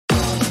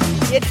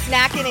Get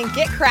snacking and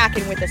get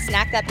cracking with a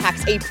snack that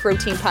packs a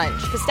protein punch.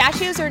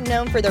 Pistachios are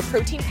known for their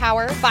protein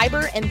power,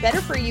 fiber, and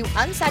better-for-you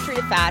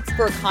unsaturated fats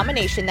for a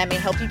combination that may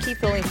help you keep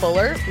feeling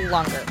fuller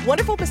longer.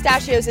 Wonderful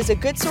Pistachios is a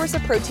good source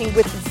of protein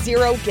with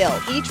zero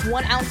guilt. Each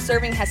 1-ounce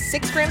serving has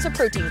 6 grams of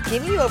protein,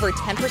 giving you over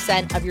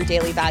 10% of your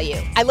daily value.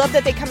 I love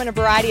that they come in a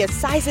variety of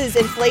sizes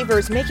and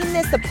flavors, making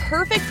this the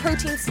perfect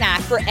protein snack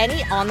for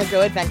any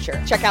on-the-go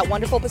adventure. Check out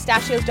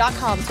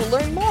wonderfulpistachios.com to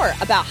learn more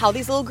about how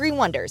these little green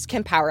wonders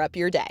can power up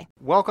your day.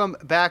 Welcome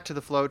back to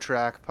the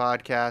FloTrack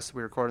podcast.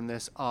 We're recording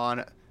this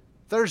on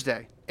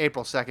Thursday,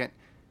 April 2nd.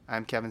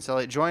 I'm Kevin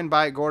Sully, joined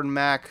by Gordon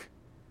Mack.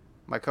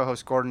 My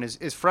co-host Gordon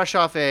is fresh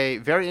off a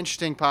very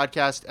interesting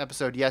podcast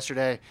episode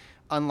yesterday.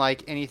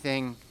 Unlike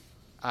anything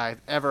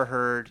I've ever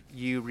heard,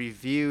 you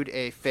reviewed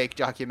a fake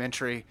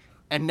documentary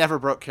and never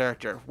broke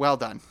character. Well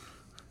done.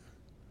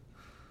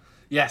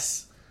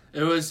 Yes,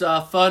 it was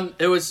fun.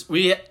 It was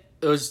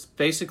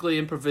basically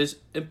improvisation.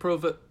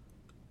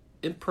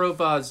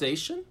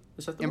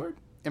 Is that the word?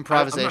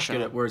 Improvisation. I'm not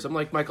good at words. I'm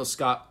like Michael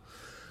Scott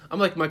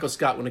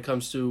when it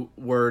comes to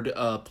word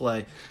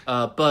play.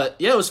 But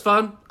yeah, it was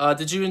fun.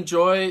 Did you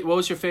enjoy? What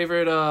was your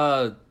favorite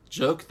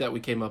joke that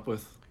we came up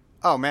with?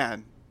 Oh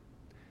man,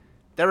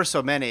 there were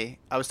so many.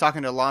 I was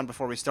talking to Lon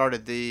before we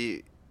started.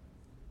 The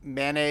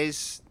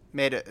mayonnaise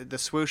the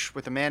swoosh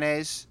with the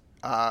mayonnaise.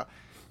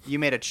 You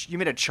made a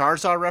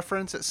Charizard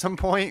reference at some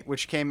point,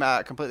 which came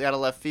completely out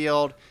of left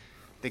field.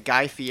 The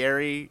Guy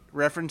Fieri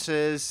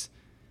references.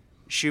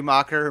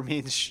 Schumacher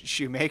means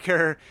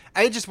shoemaker.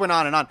 I just went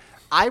on and on.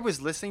 I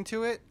was listening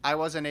to it. I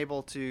wasn't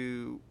able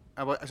to.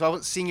 I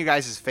wasn't seeing you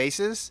guys'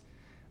 faces,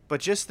 but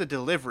just the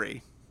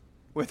delivery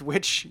with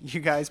which you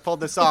guys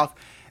pulled this off,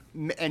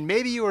 and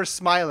maybe you were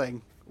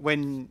smiling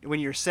when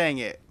you're saying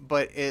it,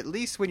 but at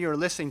least when you were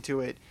listening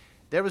to it,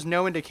 there was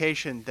no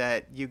indication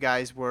that you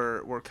guys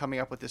were coming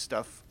up with this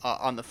stuff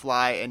on the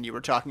fly, and you were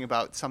talking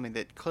about something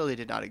that clearly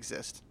did not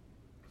exist.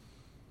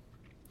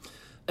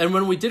 And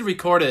when we did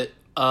record it,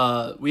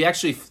 we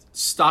actually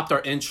stopped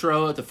our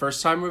intro the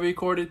first time we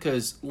recorded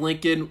because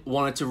Lincoln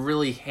wanted to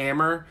really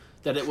hammer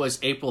that it was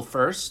April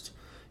 1st.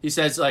 He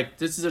says, like,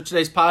 this is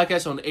today's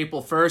podcast on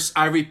April 1st.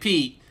 I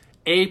repeat,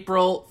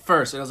 April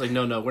 1st. And I was like,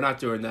 no, we're not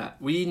doing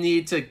that. We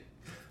need to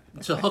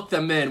hook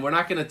them in. We're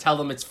not going to tell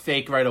them it's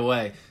fake right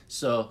away.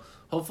 So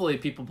hopefully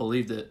people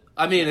believed it.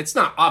 I mean, it's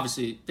not,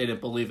 obviously they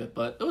didn't believe it,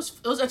 but it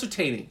was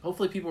entertaining.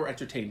 Hopefully people were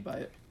entertained by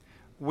it.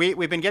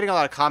 We've been getting a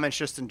lot of comments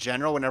just in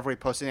general whenever we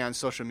post anything on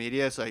social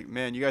media. It's like,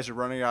 man, you guys are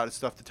running out of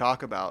stuff to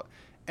talk about.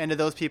 And to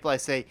those people I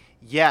say,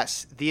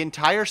 yes, the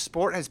entire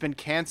sport has been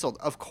canceled.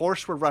 Of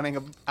course we're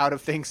running out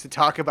of things to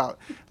talk about.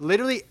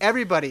 Literally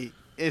everybody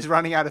is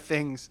running out of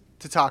things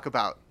to talk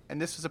about.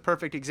 And this was a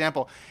perfect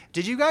example.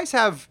 Did you guys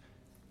have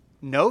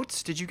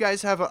notes? Did you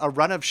guys have a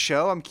run of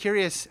show? I'm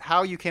curious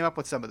how you came up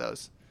with some of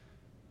those.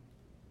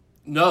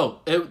 No,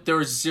 there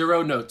was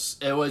zero notes.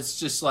 It was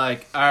just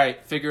like, all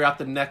right, figure out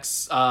the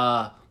next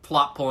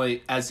plot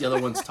point as the other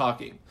one's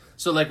talking.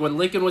 So like when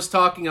Lincoln was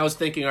talking, I was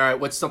thinking, all right,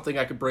 what's something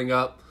I could bring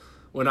up?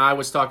 When I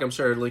was talking, I'm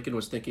sure Lincoln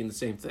was thinking the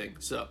same thing.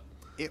 So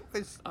it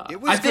was.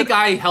 I think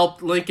I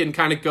helped Lincoln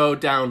kind of go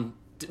down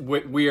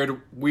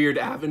weird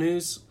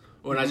avenues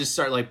when I just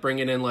start like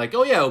bringing in like,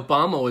 oh yeah,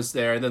 Obama was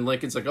there, and then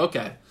Lincoln's like,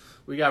 okay,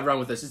 we gotta run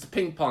with this. It's a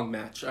ping pong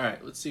match. All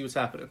right, let's see what's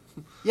happening.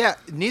 Yeah,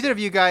 neither of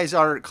you guys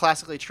are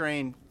classically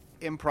trained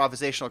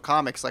improvisational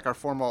comics like our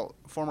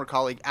former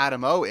colleague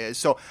Adam O is.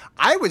 So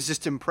I was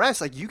just impressed.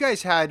 Like you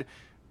guys had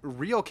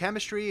real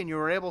chemistry and you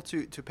were able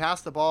to pass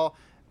the ball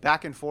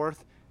back and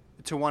forth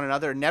to one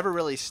another. Never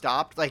really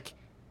stopped. Like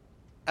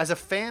as a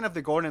fan of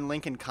the Gordon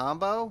Lincoln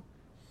combo,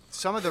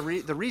 some of the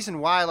reason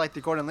why I like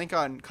the Gordon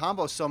Lincoln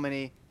combo so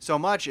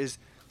much is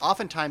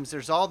oftentimes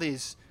there's all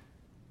these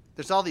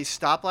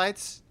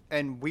stoplights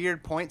and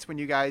weird points when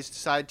you guys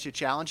decide to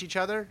challenge each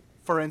other.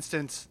 For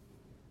instance,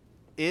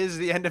 is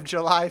the end of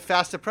July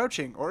fast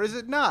approaching, or is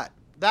it not?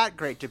 That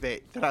great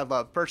debate that I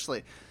love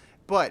personally.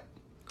 But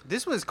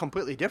this was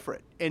completely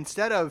different.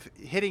 Instead of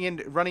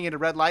running into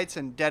red lights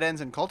and dead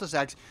ends and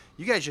cul-de-sacs,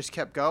 you guys just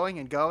kept going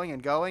and going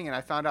and going. And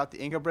I found out the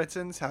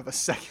Ingebrigtsens have a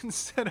second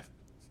set of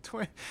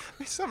twins.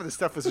 Some of the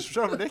stuff was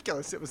so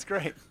ridiculous. It was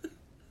great.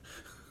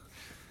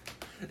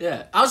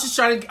 Yeah, I was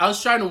trying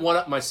to one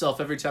up myself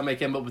every time I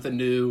came up with a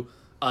new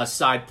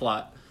side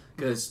plot.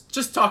 Because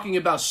just talking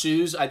about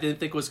shoes, I didn't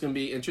think was going to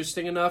be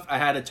interesting enough. I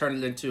had to turn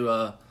it into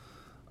a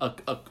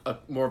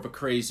more of a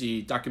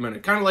crazy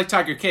documentary, kind of like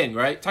Tiger King,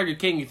 right? Tiger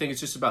King, you think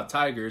it's just about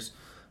tigers,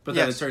 but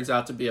then it turns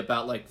out to be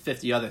about like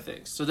 50 other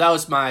things. So that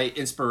was my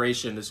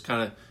inspiration, is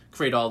kind of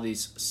create all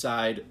these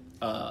side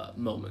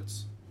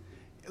moments.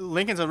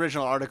 Lincoln's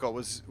original article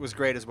was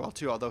great as well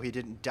too, although he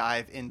didn't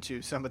dive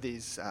into some of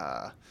these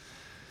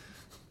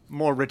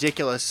more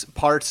ridiculous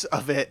parts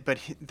of it, but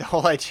the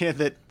whole idea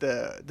that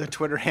the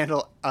Twitter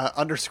handle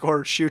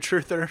 _ shoe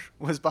truther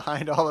was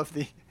behind all of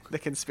the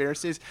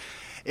conspiracies.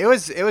 It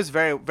was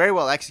very, very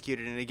well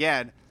executed. And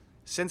again,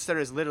 since there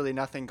is literally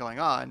nothing going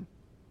on,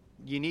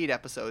 you need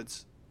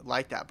episodes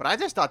like that. But I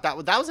just thought that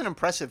was an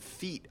impressive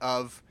feat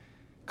of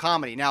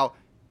comedy. Now,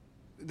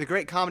 the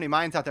great comedy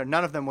minds out there,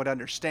 none of them would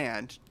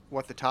understand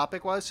what the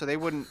topic was, so they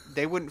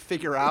wouldn't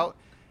figure out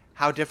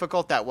how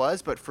difficult that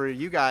was. But for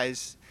you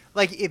guys,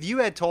 like if you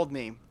had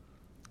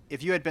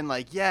been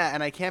like, yeah,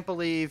 and I can't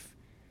believe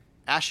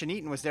Ashton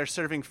Eaton was there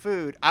serving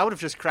food, I would have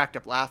just cracked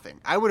up laughing.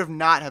 I would have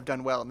not have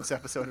done well in this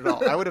episode at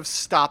all. I would have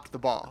stopped the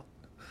ball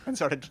and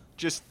started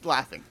just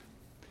laughing.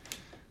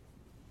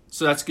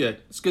 So that's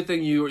good. It's a good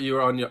thing you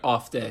were on your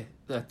off day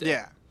that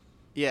day.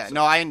 Yeah. So.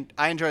 No,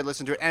 I enjoyed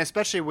listening to it, and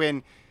especially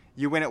when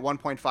you win at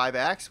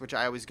 1.5x, which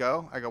I always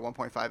go. I go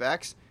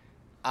 1.5x.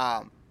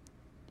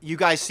 You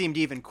guys seemed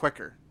even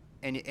quicker,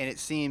 and it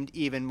seemed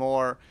even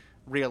more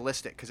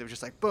realistic because it was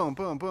just like boom,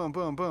 boom, boom,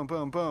 boom, boom,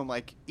 boom, boom,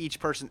 like each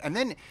person. And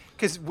then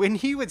because when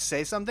he would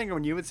say something or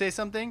when you would say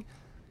something,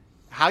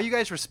 how you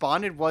guys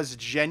responded was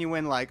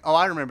genuine. Like, oh,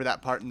 I remember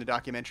that part in the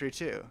documentary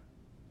too.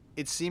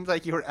 It seemed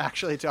like you were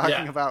actually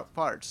talking about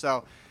parts.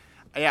 So,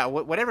 yeah,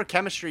 whatever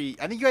chemistry,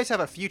 I think you guys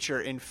have a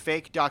future in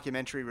fake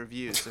documentary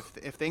reviews.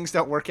 If things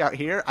don't work out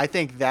here, I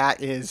think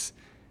that is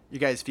you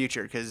guys'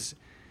 future because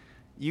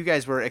you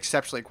guys were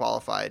exceptionally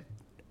qualified.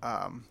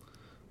 I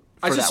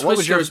just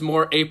wish there was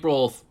more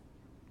April.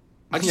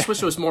 I just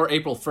wish it was more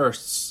April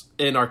 1st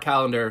in our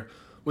calendar.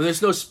 When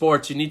there's no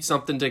sports, you need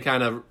something to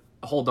kind of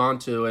hold on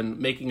to, and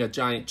making a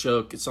giant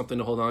joke is something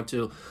to hold on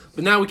to.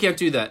 But now we can't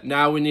do that.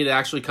 Now we need to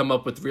actually come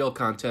up with real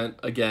content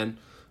again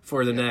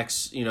for the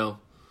next,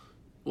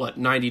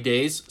 90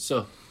 days.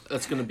 So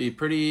that's going to be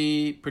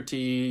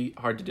pretty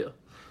hard to do.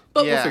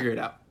 But we'll figure it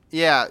out.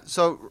 Yeah,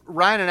 so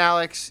Ryan and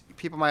Alex,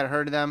 people might have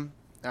heard of them.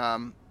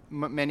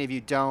 Many of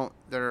you don't.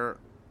 They're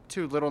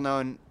two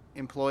little-known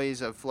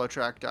employees of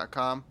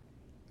FloTrack.com.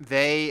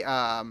 They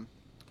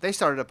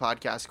started a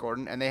podcast,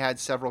 Gordon, and they had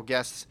several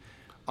guests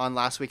on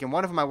last week, and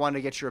one of them I wanted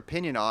to get your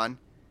opinion on.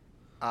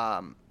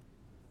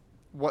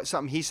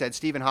 Something he said.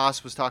 Stephen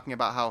Haas was talking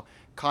about how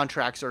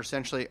contracts are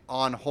essentially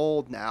on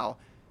hold now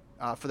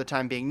for the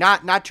time being.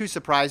 Not too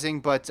surprising,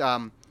 but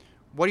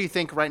what do you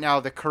think right now?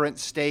 The current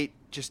state.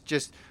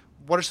 Just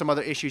what are some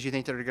other issues you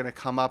think that are going to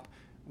come up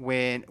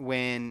when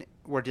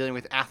we're dealing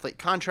with athlete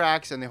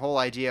contracts and the whole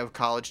idea of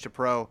college to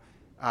pro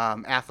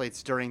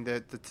athletes during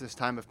this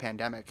time of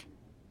pandemic?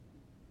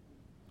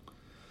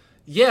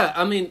 Yeah,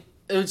 I mean,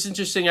 it's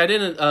interesting. I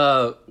didn't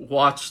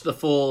watch the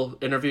full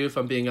interview, if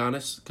I'm being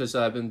honest, because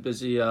I've been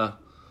busy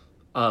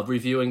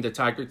reviewing the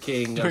Tiger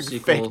King sequel.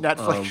 Fake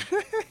Netflix.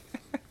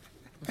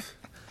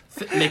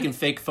 Making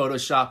fake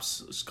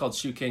Photoshops. It's called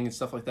Shoe King and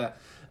stuff like that.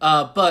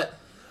 But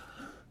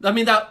I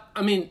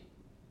mean,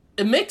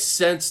 it makes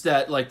sense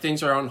that like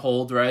things are on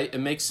hold, right? It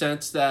makes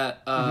sense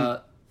that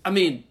I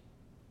mean,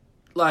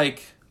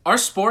 like our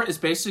sport is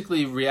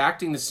basically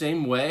reacting the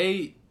same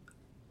way.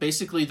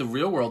 Basically, the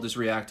real world is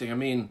reacting. I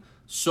mean,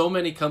 so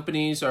many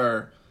companies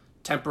are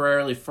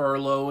temporarily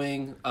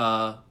furloughing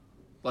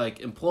like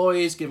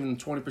employees, giving them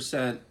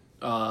 20%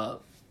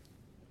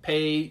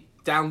 pay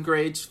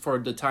downgrades for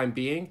the time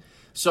being.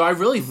 So I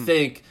really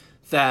think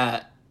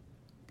that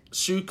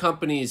shoe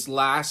companies'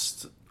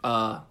 last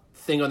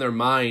thing on their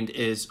mind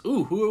is,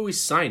 ooh, who are we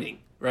signing,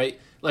 right?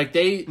 Like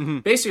they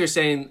basically are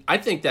saying, I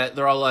think that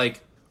they're all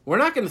like, we're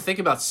not going to think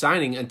about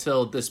signing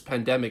until this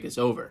pandemic is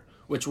over,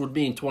 which would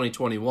mean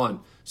 2021.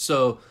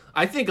 So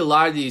I think a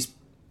lot of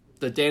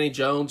the Danny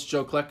Jones,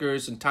 Joe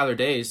Kleckers, and Tyler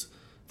Days,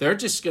 they're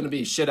just going to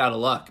be shit out of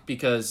luck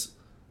because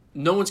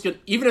no one's going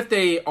to, even if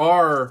they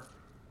are,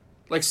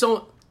 like,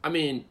 so, I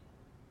mean,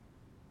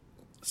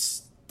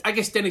 I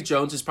guess Danny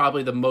Jones is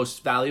probably the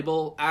most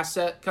valuable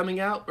asset coming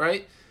out,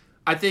 right?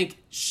 I think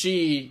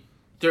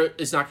there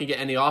is not going to get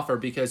any offer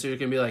because they're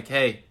going to be like,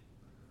 hey,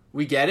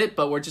 we get it,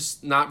 but we're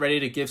just not ready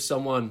to give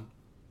someone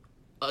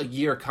a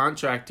year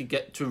contract to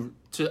get to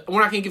we're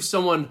not going to give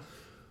someone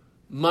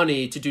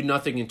money to do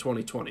nothing in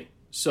 2020.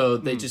 So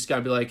they just got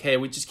to be like, hey,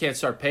 we just can't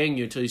start paying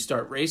you until you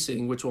start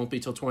racing, which won't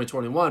be till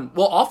 2021.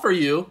 We'll offer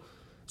you.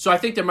 So I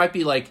think there might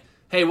be like,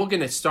 hey, we're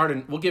going to start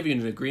and we'll give you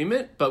an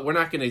agreement, but we're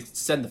not going to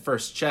send the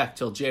first check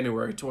till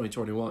January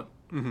 2021.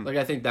 Like,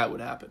 I think that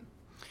would happen.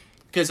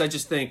 Because I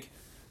just think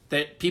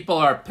that people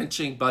are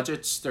pinching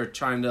budgets. They're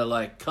trying to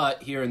like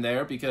cut here and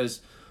there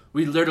because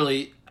we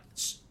literally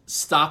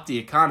stopped the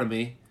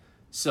economy.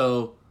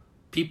 So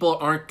people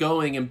aren't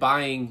going and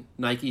buying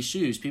Nike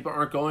shoes. People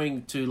aren't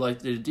going to like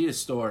the Adidas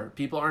store.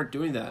 People aren't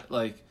doing that.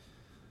 Like,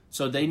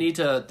 so they need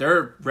to,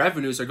 their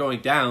revenues are going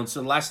down.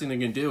 So the last thing they're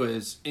going to do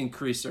is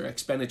increase their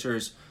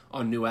expenditures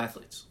on new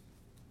athletes.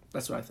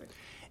 That's what I think.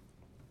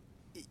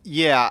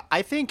 Yeah,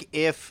 I think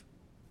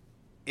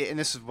and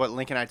this is what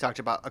Lincoln and I talked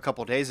about a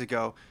couple days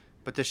ago,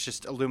 but this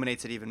just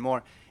illuminates it even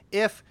more.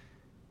 If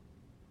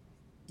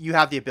you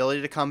have the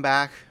ability to come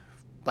back,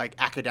 like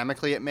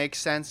academically it makes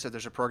sense, so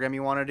there's a program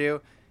you want to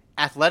do.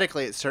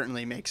 Athletically, it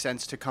certainly makes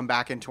sense to come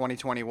back in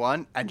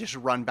 2021 and just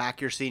run back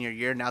your senior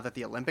year now that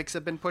the Olympics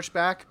have been pushed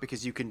back,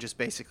 because you can just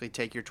basically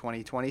take your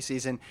 2020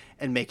 season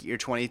and make it your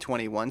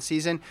 2021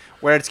 season.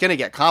 Where it's going to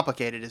get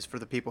complicated is for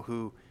the people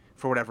who,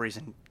 for whatever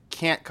reason,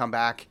 can't come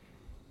back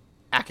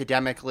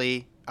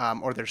academically,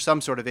 or there's some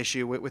sort of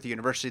issue with the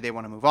university, they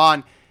want to move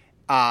on.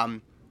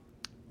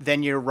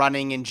 then you're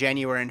running in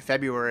January and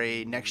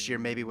February next year,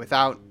 maybe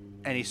without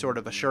any sort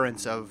of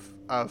assurance of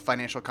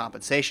financial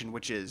compensation,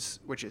 which is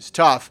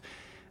tough.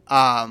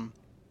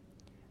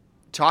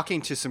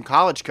 Talking to some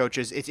college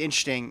coaches, it's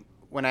interesting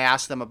when I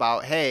ask them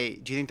about, hey,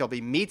 do you think there'll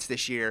be meets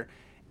this year?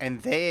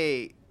 And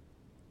they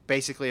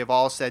basically have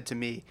all said to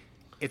me,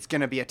 it's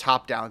going to be a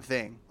top-down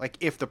thing. Like,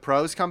 if the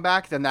pros come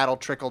back, then that'll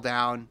trickle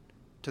down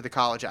to the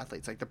college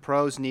athletes. Like, the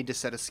pros need to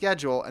set a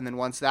schedule, and then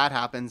once that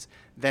happens,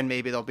 then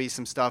maybe there'll be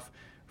some stuff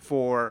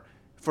for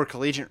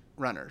collegiate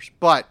runners.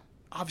 But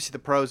obviously the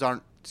pros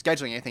aren't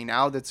scheduling anything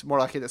now. That's more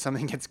likely that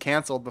something gets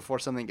canceled before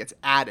something gets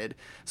added.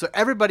 So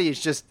everybody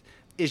is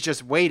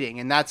just waiting,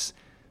 and that's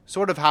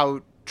sort of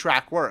how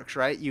track works,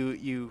 right?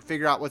 You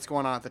figure out what's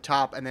going on at the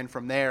top, and then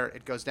from there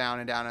it goes down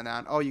and down and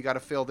down. Oh, you got to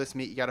fill this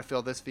meet, you got to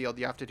fill this field,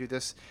 you have to do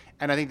this.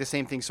 And I think the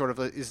same thing sort of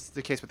is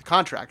the case with the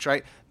contracts,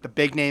 right? The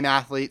big name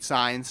athlete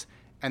signs,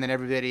 and then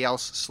everybody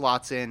else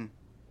slots in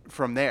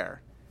from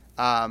there.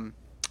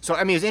 So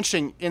I mean, it's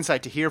interesting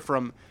insight to hear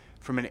from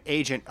an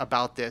agent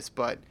about this,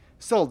 but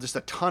still just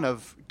a ton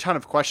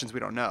of questions we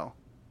don't know,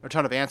 or a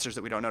ton of answers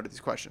that we don't know to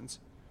these questions.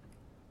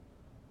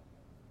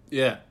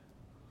 Yeah.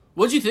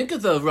 What'd you think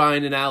of the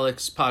Ryan and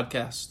Alex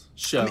podcast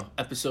show,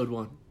 episode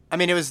 1? I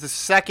mean, it was the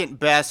second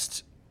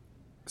best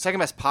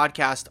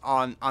podcast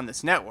on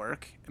this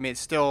network. I mean,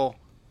 it's still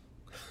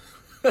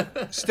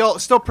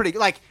pretty,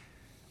 like,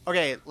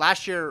 okay,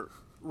 last year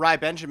Rai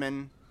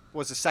Benjamin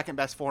was the second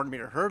best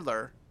 400-meter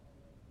hurdler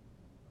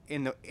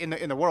in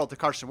the world to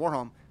Karsten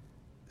Warholm.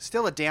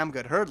 Still a damn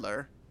good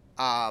hurdler,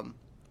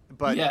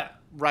 but yeah.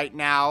 Right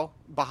now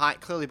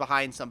clearly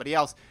behind somebody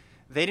else.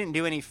 They didn't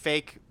do any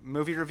fake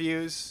movie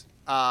reviews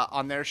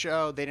on their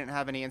show. They didn't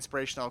have any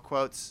inspirational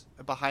quotes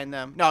behind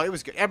them. No, it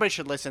was good. Everybody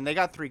should listen. They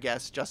got 3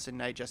 guests: Justin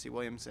Knight, Jesse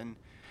Williams,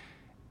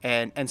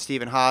 and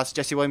Stephen Haas.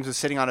 Jesse Williams was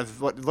sitting on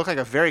what looked like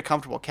a very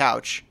comfortable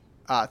couch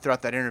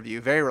throughout that interview,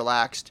 very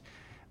relaxed.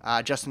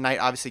 Justin Knight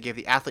obviously gave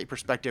the athlete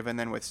perspective, and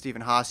then with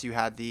Stephen Haas, you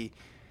had the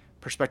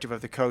perspective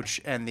of the coach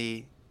and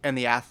the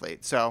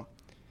athlete. So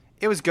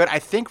it was good. I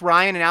think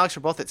Ryan and Alex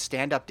were both at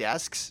stand-up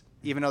desks,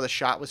 even though the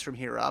shot was from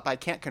here up. I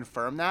can't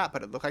confirm that,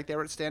 but it looked like they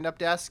were at stand-up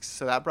desks,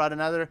 so that brought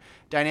another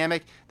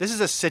dynamic. This is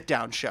a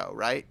sit-down show,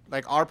 right?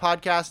 Like, our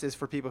podcast is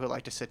for people who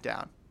like to sit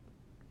down.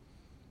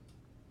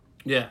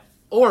 Yeah.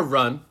 Or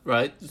run,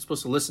 right? You're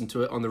supposed to listen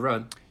to it on the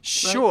run.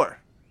 Sure. Right?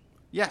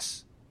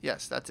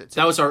 Yes, that's it.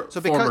 That was our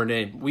former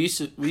name. We used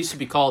to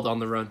be called On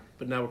the Run,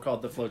 but now we're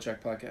called the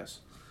FloTrack Podcast.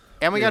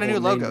 And we got a new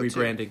logo,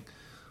 rebranding.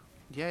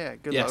 Too. Yeah,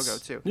 good logo,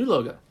 too. New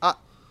logo.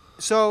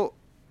 So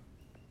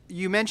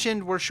you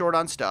mentioned we're short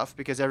on stuff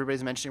because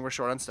everybody's mentioning we're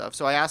short on stuff.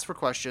 So I asked for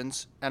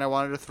questions, and I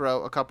wanted to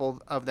throw a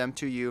couple of them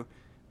to you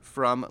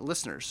from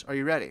listeners. Are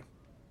you ready?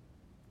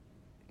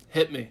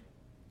 Hit me.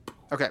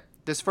 Okay.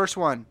 This first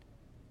one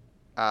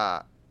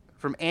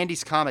from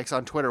Andy's Comics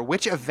on Twitter.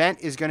 Which event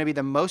is going to be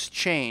the most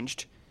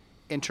changed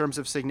in terms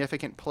of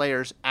significant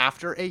players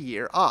after a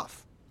year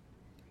off?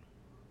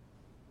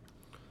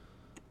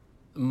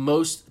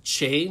 Most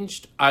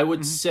changed, I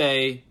would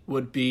say,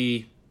 would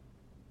be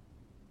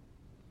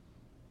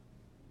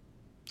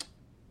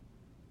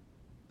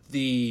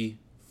the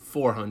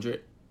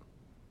 400.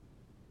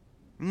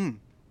 I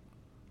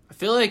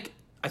feel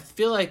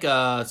like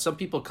some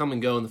people come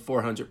and go in the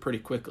 400 pretty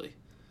quickly,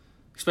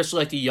 especially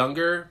like the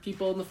younger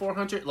people in the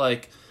 400.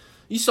 Like,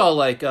 you saw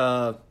like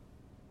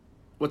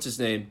what's his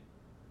name?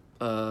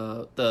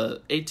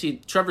 The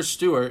 18 Trevor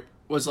Stewart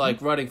was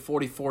like running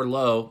 44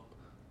 low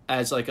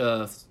as like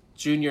a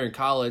junior in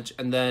college,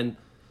 and then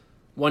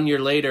 1 year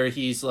later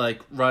he's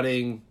like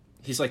running.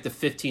 He's like the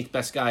 15th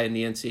best guy in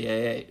the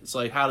NCAA. It's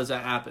like, how does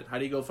that happen? How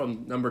do you go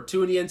from number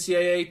 2 in the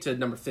NCAA to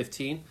number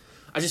 15?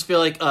 I just feel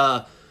like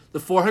the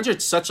 400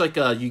 is such like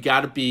you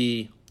got to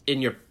be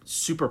in your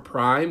super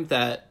prime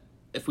that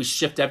if we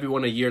shift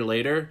everyone a year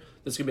later,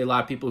 there's going to be a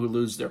lot of people who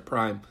lose their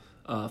prime.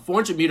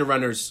 400-meter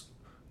runners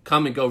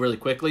come and go really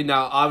quickly.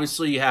 Now,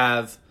 obviously, you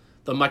have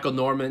the Michael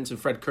Normans and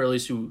Fred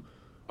Curleys who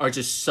are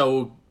just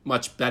so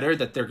much better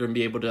that they're going to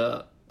be able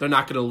to – they're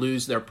not going to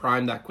lose their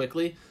prime that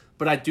quickly.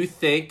 But I do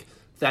think –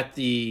 that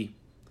the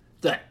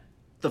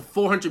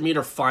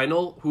 400-meter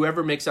final,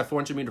 whoever makes that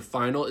 400-meter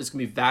final is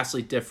going to be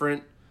vastly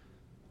different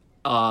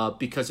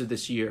because of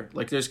this year.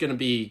 Like, there's going to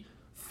be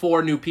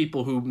 4 new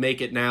people who make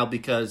it now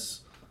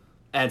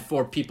and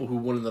 4 people who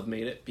wouldn't have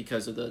made it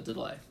because of the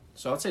delay.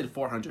 So I'd say the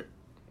 400.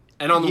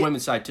 And on the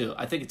women's side, too.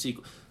 I think it's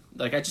equal.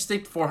 Like, I just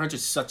think 400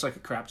 is such like a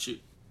crapshoot.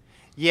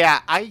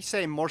 Yeah, I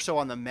say more so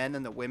on the men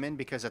than the women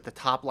because at the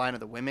top line of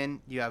the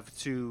women, you have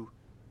 2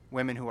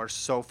 women who are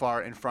so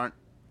far in front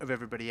of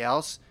everybody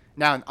else.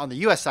 Now, on the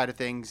U.S. side of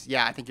things,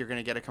 yeah, I think you're going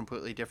to get a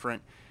completely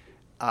different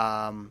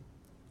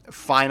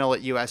final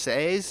at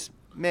USA's.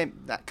 Maybe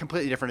that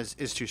completely different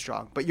is too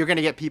strong. But you're going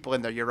to get people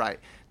in there, you're right,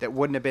 that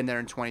wouldn't have been there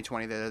in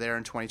 2020 that are there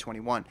in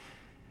 2021.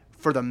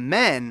 For the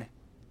men,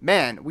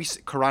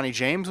 Karani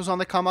James was on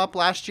the come up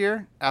last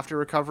year after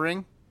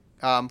recovering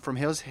from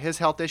his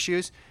health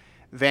issues.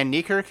 Van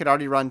Niekerk had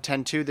already run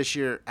 10.2 this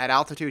year at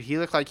altitude. He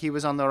looked like he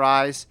was on the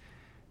rise.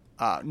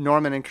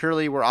 Norman and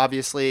Curley were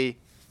obviously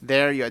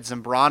there. You had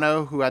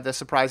Zambrano, who had the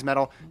surprise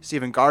medal.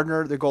 Stephen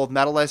Gardner, the gold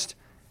medalist.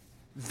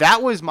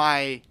 Those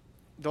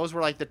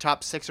were like the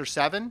top 6 or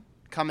 7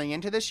 coming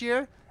into this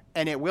year,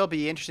 and it will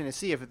be interesting to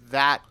see if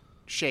that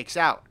shakes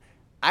out.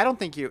 I don't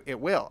think it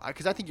will,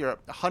 because I think you're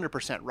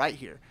 100% right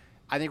here.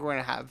 I think we're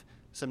going to have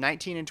some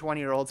 19 and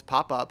 20-year-olds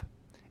pop up,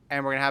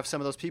 and we're going to have some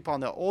of those people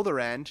on the older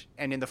end.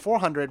 And in the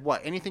 400,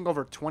 anything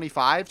over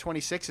 25,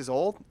 26 is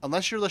old,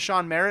 unless you're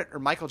LaShawn Merritt or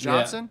Michael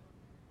Johnson,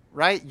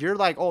 right? You're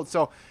like old.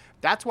 So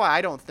that's why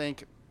I don't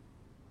think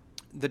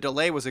the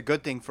delay was a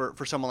good thing for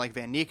someone like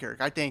Van Niekerk.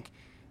 I think,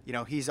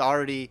 he's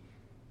already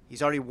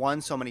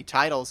won so many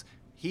titles.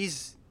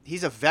 He's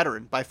a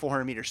veteran by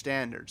 400-meter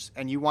standards,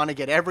 and you want to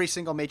get every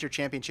single major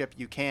championship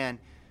you can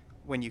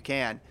when you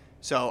can.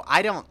 So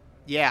I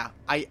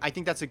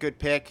think that's a good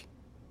pick.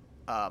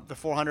 The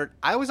 400.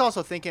 I was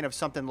also thinking of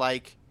something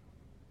like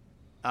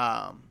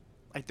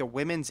the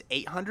women's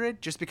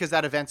 800, just because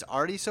that event's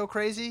already so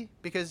crazy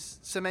because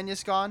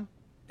Semenya's gone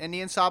and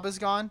Nian Saba's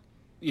gone.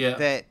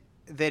 Yeah.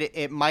 That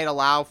it might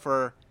allow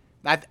for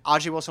that.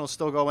 Ajay Wilson will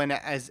still go in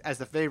as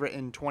the favorite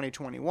in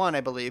 2021,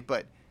 I believe,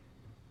 but.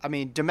 I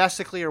mean,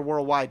 domestically or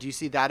worldwide, do you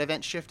see that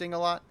event shifting a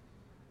lot?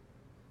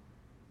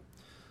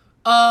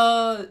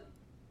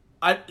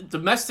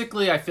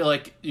 Domestically, I feel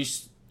like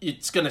it's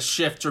going to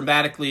shift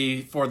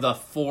dramatically for the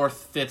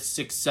 4th, 5th,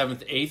 6th,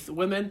 7th, 8th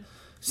women.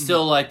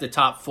 Still, like, the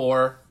top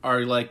 4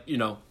 are, like,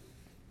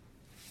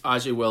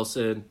 Ajay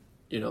Wilson,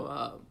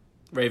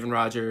 Raven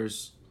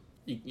Rogers,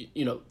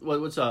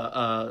 what's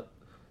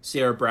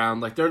Sierra Brown.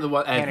 Like, they're the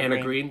one, and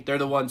Hannah Green. They're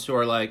the ones who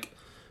are, like,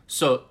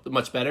 so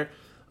much better.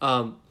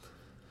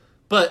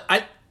 But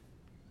I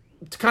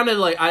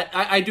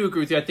do agree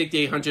with you. I think the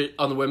 800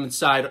 on the women's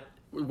side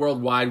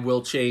worldwide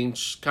will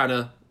change, kind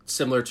of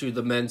similar to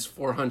the men's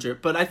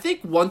 400. But I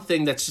think one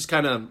thing that's just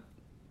kind of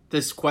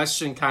this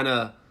question kind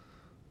of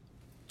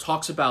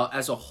talks about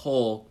as a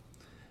whole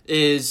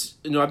is,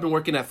 I've been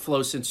working at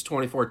Flow since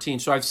 2014,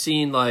 so I've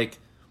seen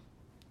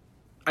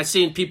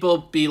people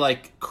be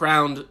like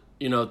crowned,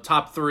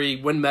 top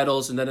 3, win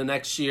medals, and then the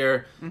next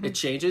year it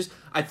changes.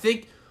 I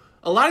think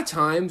a lot of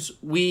times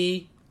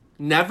we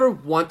never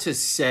want to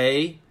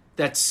say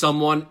that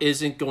someone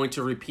isn't going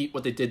to repeat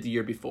what they did the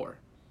year before.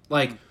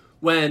 I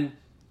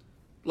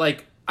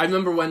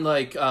remember when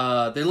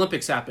the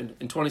Olympics happened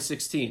in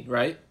 2016,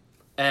 right?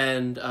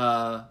 And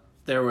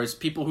there was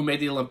people who made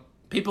the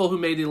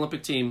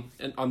Olympic team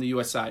on the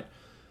U.S. side.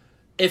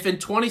 If in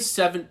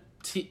 2017,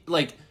 say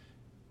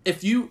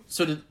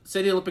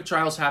the Olympic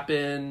trials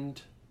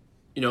happened,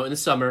 in the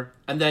summer,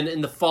 and then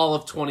in the fall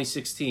of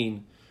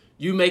 2016,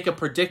 you make a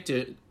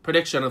prediction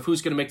of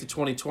who's going to make the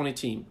 2020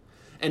 team.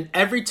 And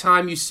every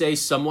time you say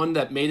someone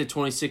that made the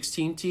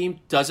 2016 team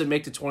doesn't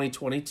make the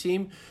 2020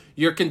 team,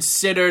 you're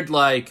considered,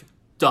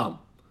 dumb.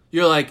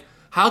 You're like,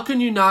 how can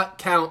you not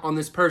count on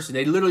this person?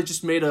 They literally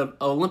just made an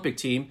Olympic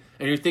team,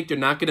 and you think they're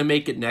not going to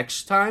make it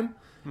next time?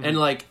 And,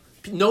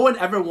 no one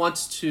ever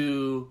wants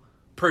to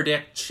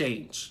predict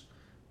change.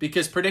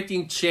 Because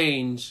predicting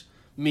change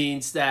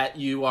means that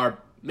you are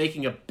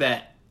making a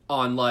bet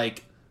on,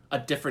 a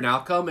different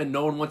outcome, and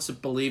no one wants to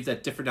believe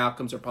that different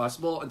outcomes are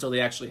possible until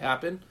they actually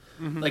happen.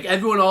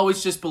 Everyone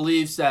always just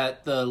believes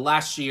that the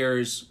last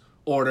year's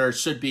order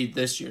should be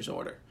this year's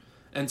order.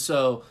 And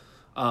so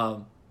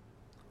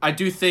I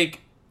do think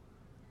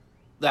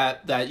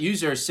that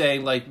user is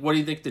saying, what do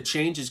you think the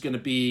change is going to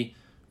be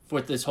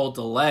with this whole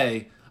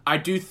delay? I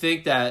do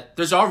think that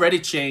there was already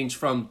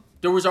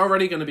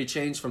going to be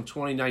change from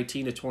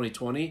 2019 to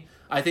 2020.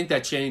 I think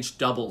that change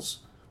doubles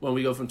when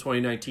we go from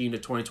 2019 to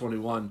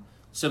 2021.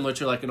 Similar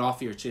to an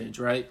off-year change,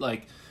 right?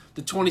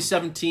 The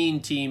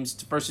 2017 teams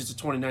versus the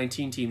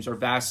 2019 teams are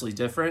vastly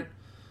different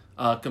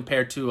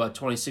compared to a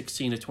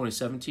 2016 to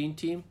 2017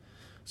 team.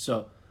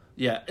 So,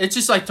 yeah, it's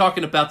just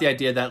talking about the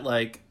idea that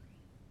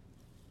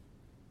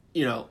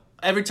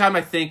every time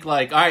I think all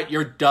right,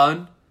 you're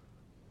done,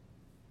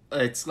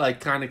 it's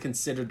kind of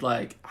considered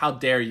how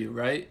dare you,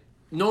 right?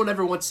 No one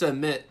ever wants to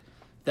admit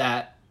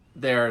that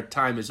their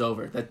time is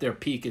over, that their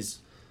peak is,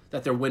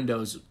 that their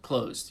window's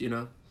closed,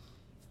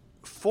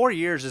 4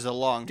 years is a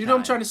long time. Do you know what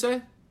I'm trying to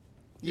say?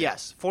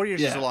 Yes, 4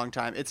 years is a long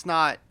time. It's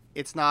not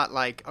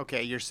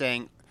okay, you're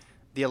saying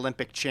the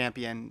Olympic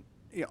champion,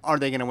 are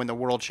they going to win the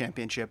world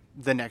championship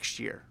the next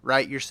year,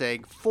 right? You're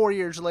saying 4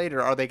 years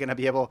later, are they going to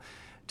be able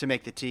to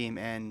make the team?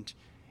 And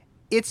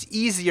it's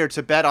easier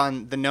to bet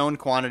on the known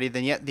quantity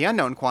than yet the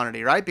unknown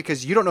quantity, right?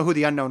 Because you don't know who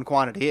the unknown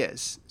quantity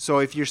is. So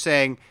if you're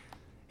saying,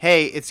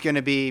 hey, it's going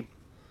to be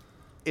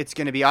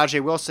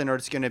Ajay Wilson or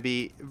it's going to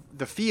be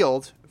the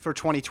field for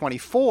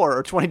 2024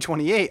 or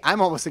 2028,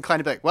 I'm almost inclined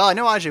to be like, well, I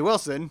know Ajay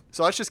Wilson,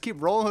 so let's just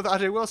keep rolling with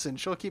Ajay Wilson.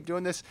 She'll keep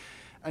doing this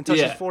until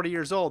she's 40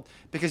 years old,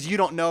 because you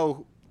don't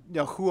know,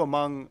 who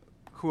among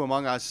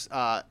us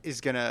is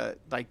going to,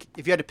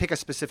 if you had to pick a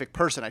specific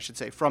person, I should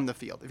say, from the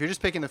field. If you're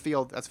just picking the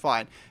field, that's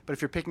fine. But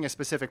if you're picking a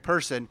specific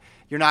person,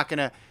 you're not going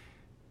to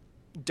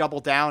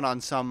double down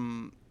on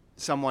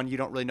someone you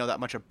don't really know that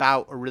much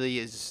about or really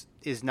is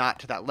not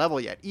to that level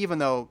yet, even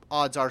though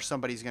odds are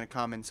somebody's going to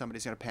come and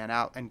somebody's going to pan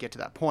out and get to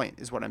that point,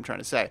 is what I'm trying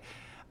to say.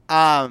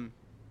 Do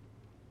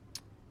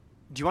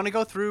you want to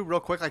go through real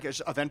quick, like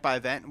just event by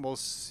event, and we'll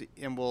see,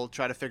 and we'll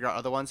try to figure out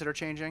other ones that are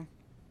changing?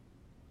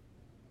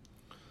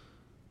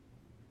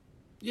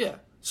 Yeah.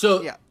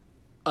 So, Yeah.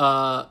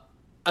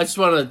 I just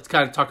want to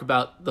kind of talk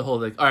about the whole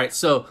thing. All right.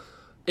 So,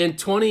 in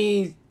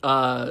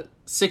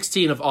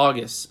 2016 of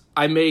August,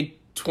 I made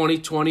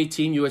 2020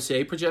 Team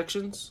USA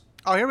projections.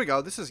 Oh, here we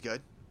go. This is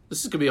good.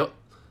 This could be a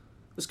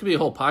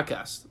whole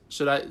podcast.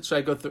 Should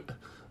I go through? We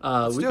could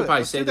probably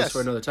Let's save do this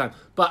for another time.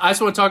 But I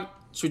just want to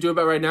talk. Should we do it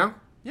about right now?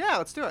 Yeah,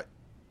 let's do it.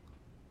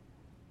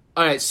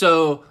 All right.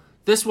 So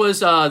this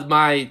was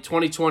my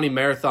 2020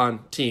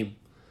 marathon team: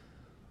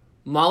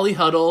 Molly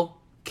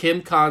Huddle,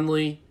 Kim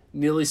Conley,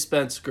 Neely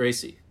Spence,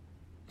 Gracie.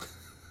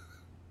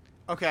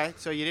 Okay,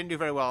 so you didn't do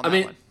very well on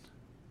that one.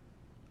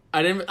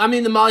 I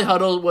mean, the Molly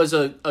Huddle was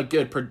a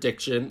good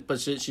prediction,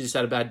 but she just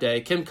had a bad day.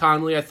 Kim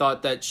Conley, I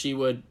thought that she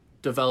would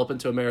develop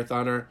into a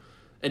marathoner,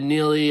 and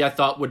Neely, I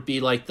thought would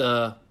be like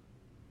the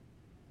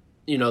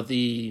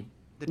Neely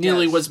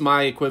Des. was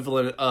my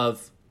equivalent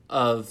of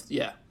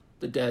the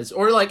Des,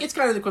 or like it's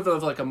kind of the equivalent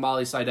of like a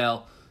Molly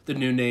Seidel, the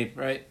new name,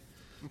 right?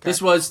 Okay.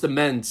 This was the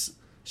men's: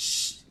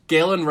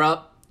 Galen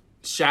Rupp,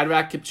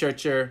 Shadrach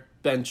Kipchircher,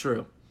 Ben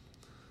True.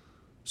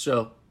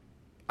 So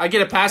I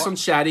get a pass on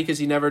Shaddy because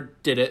he never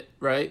did it,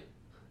 right?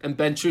 And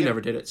Ben True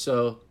never did it,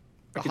 so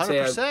I could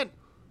 100%. say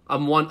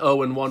I'm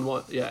 1-0 and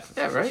 1-1. Yeah,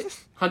 right?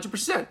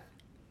 100%.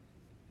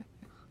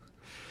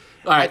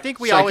 All right, I think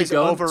we always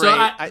overrate.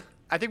 So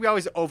I think we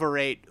always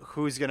overrate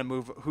who's going to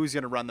move, who's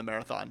going to run the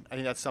marathon. I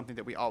think that's something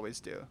that we always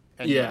do.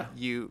 And yeah,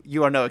 you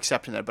are no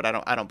exception there, but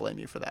I don't blame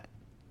you for that.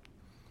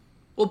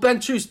 Well,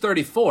 Ben True's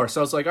 34, so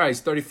I was like, all right,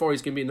 he's 34,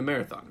 he's going to be in the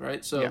marathon,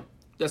 right? So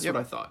that's what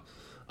I thought.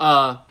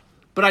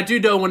 But I do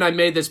know when I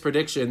made this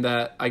prediction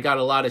that I got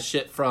a lot of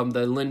shit from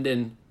the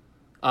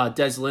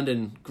Des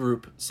Linden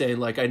group saying,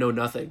 like, I know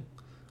nothing.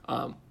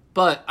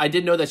 But I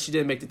did know that she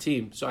didn't make the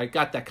team, so I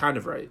got that kind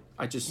of right.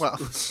 Well,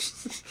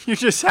 you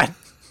just said...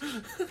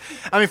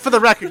 I mean, for the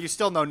record, you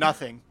still know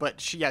nothing,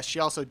 but she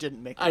also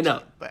didn't make the team. I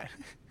know. But...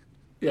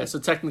 Yeah, so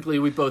technically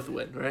we both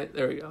win, right?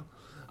 There we go.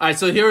 All right,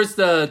 so here's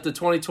the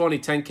 2020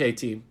 10K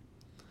team.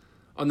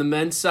 On the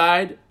men's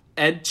side,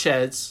 Ed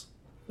Ches,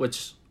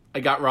 which I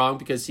got wrong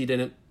because he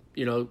didn't,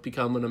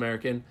 become an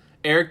American.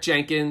 Eric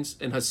Jenkins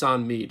and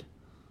Hassan Mead.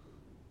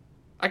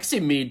 I can see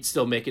Mead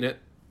still making it.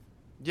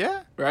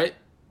 Yeah. Right?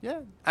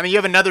 Yeah. I mean, you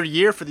have another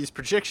year for these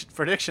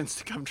predictions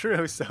to come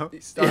true, so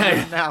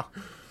start now.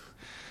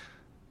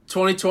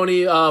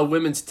 2020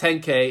 women's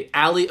 10K,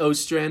 Allie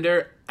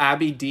Ostrander,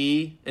 Abby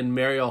D, and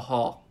Mariel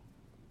Hall.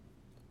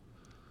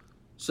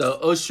 So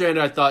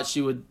Ostrander, I thought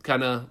she would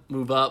kind of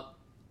move up.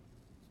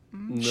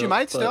 She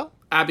might still.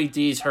 Abby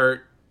D's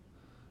hurt.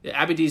 Yeah,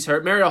 Abby D's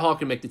hurt. Mariel Hall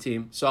can make the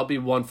team, so I'll be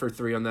 1 for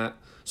 3 on that.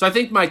 So I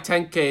think my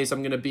 10Ks,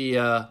 I'm going to be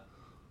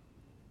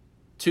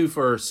 2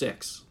 for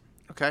 6.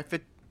 Okay, I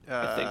think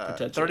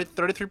potentially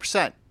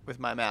 33% with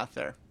my math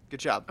there. Good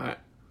job. All right.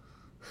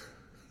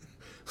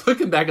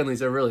 Looking back on these,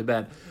 they're really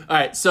bad. All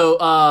right, so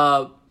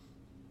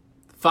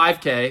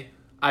 5K,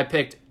 I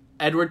picked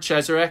Edward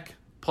Cheserek,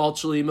 Paul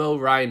Chalimo,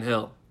 Ryan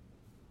Hill.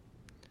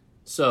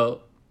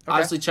 So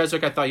obviously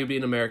Cheserek, I thought he'd be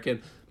an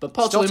American, but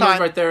Paul Chalimo's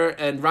right there,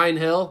 and Ryan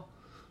Hill,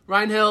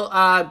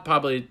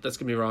 probably that's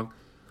gonna be wrong.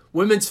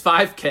 Women's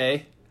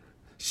 5K,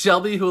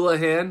 Shelby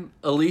Houlihan,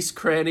 Elise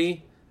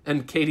Cranny,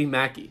 and Katie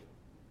Mackey.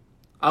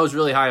 I was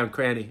really high on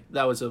Cranny.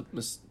 That was a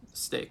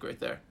mistake right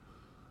there.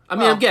 I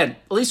mean, again,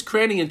 Elise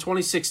Cranny in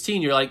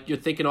 2016, you're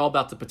thinking all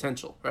about the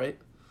potential, right?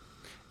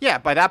 Yeah,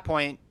 by that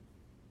point,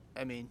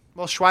 I mean,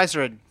 well,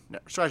 Schweizer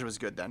was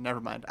good then.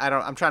 Never mind.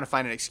 I'm trying to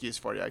find an excuse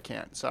for you. I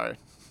can't. Sorry.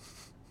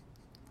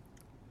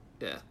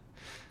 Yeah.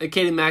 And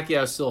Katie Mackey,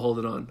 I was still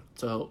holding on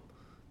to hope.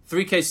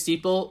 3K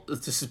steeple.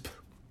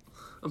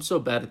 I'm so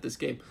bad at this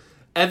game.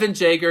 Evan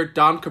Jager,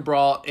 Don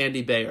Cabral,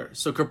 Andy Bayer.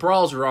 So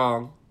Cabral's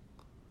wrong.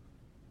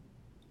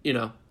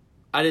 I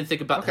didn't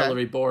think about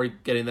Hillary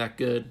Borg getting that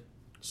good.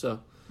 So.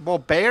 Well,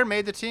 Bayer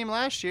made the team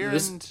last year,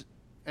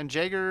 and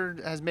Jager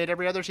has made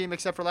every other team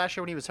except for last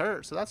year when he was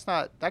hurt. So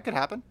that could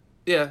happen.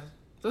 Yeah,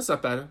 that's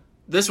not bad.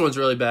 This one's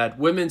really bad.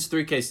 Women's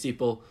 3K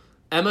steeple: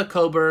 Emma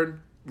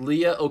Coburn,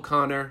 Leah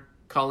O'Connor,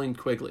 Colleen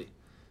Quigley.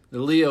 The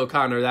Leah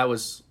O'Connor,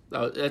 that's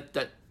not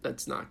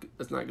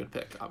a good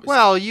pick. Obviously.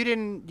 Well, you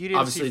didn't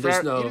obviously see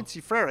you didn't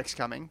see Frericks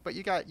coming, but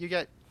you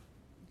get.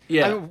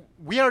 Yeah, I mean,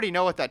 we already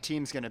know what that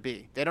team's going to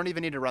be. They don't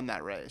even need to run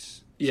that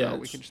race. Yeah, so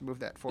we can just move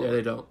that forward. Yeah,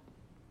 they don't.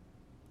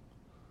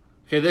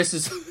 Okay, this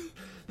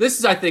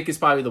is I think is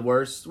probably the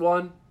worst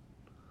one.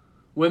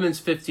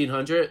 Women's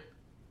 1500,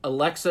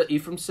 Alexa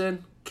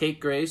Ephraimson, Kate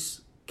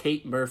Grace,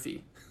 Kate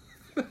Murphy.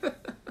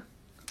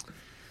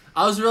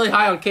 I was really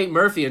high on Kate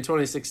Murphy in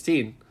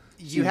 2016.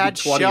 You had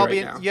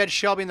Shelby. You had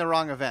Shelby in the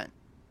wrong event.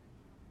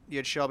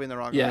 Yeah,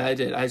 I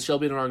did. I had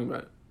Shelby in the wrong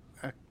event.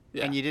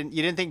 Yeah. And you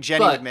didn't think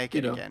Jenny would make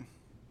it again.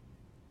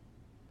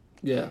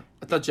 Yeah,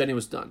 I thought Jenny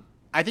was done.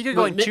 I think you're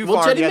going too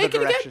far in the other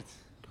direction.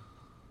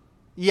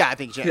 Yeah, I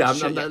think Jenny. Yeah,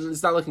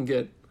 it's not looking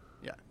good.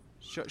 Yeah,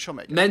 she'll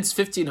make it. Men's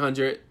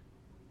 1500,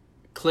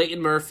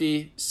 Clayton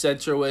Murphy,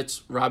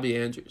 Centrowitz, Robbie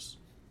Andrews.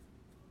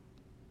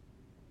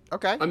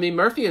 Okay. I mean,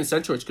 Murphy and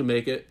Centrich could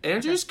make it.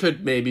 Andrews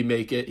could maybe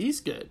make it. He's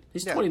good.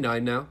 He's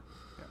 29 now.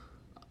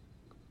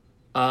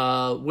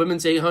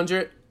 Women's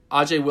 800,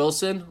 Ajay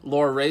Wilson,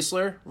 Laura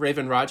Raisler,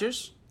 Raven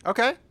Rogers.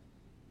 Okay.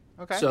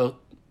 So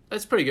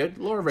that's pretty good.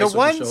 Laura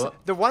Raisler will show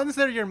up. The ones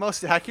that are your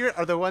most accurate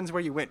are the ones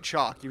where you went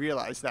chalk. You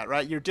realize that,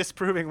 right? You're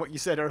disproving what you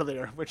said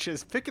earlier, which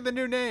is picking the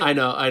new name. I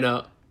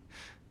know.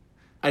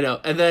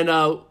 And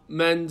then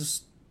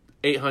men's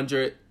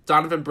 800,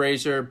 Donovan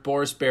Brazier,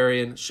 Boris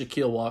Berrien,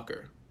 Shaquille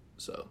Walker.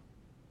 So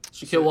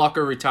Shaquille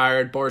Walker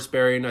retired. Boris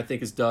Berrien, I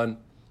think, is done.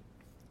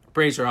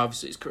 Brazier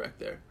obviously is correct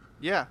there.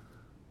 Yeah.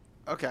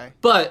 Okay.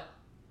 But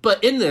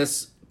in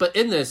this,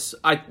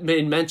 I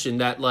made mention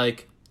that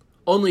like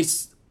only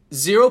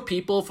 0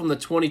 people from the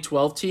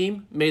 2012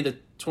 team made the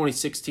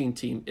 2016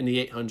 team in the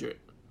 800.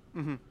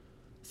 Mm-hmm.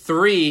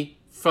 3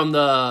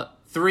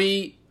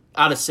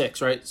 out of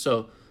 6, right?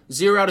 So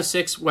 0 out of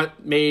 6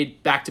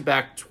 made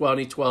back-to-back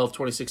 2012,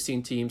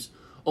 2016 teams.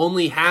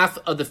 Only half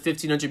of the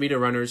 1,500 meter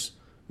runners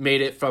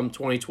made it from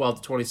 2012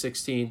 to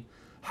 2016.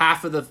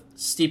 Half of the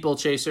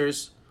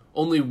steeplechasers.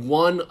 Only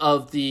 1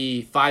 of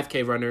the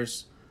 5K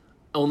runners.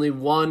 Only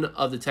 1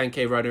 of the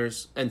 10K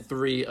runners. And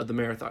 3 of the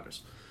marathoners.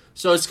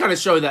 So it's kind of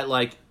showing that,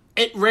 like,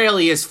 it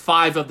rarely is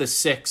 5 of the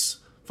 6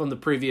 from the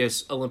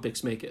previous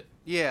Olympics make it.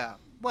 Yeah.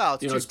 Well,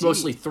 it's deep.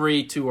 Mostly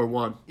 3, 2, or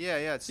 1. Yeah,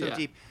 it's so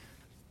deep.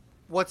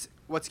 What's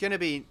going to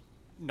be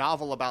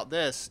novel about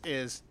this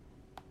is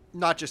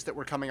not just that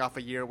we're coming off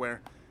a year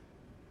where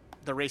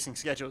the racing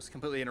schedule is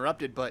completely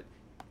interrupted, but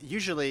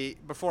usually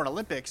before an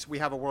Olympics, we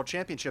have a World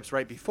Championships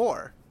right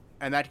before,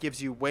 and that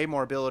gives you way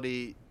more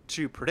ability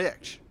to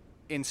predict.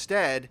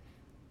 Instead,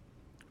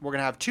 we're going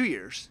to have 2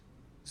 years.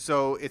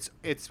 So it's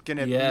going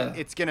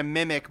to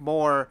mimic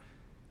more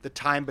the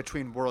time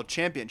between World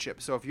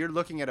Championships. So if you're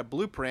looking at a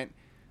blueprint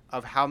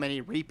of how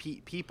many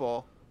repeat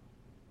people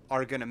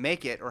are going to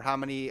make it, or how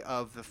many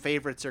of the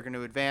favorites are going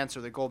to advance,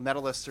 or the gold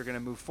medalists are going to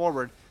move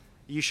forward,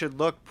 you should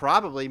look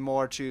probably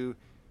more to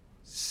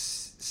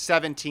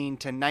 17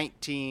 to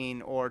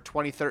 19, or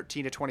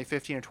 2013 to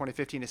 2015, or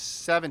 2015 to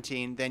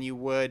 17 than you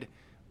would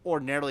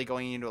ordinarily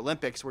going into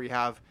Olympics, where you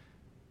have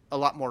a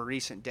lot more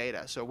recent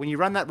data. So when you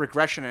run that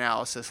regression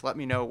analysis, let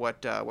me know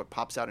what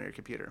pops out on your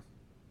computer.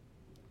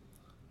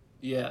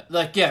 Yeah,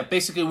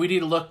 basically we need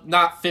to look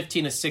not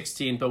 15 to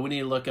 16, but we need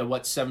to look at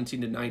what 17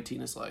 to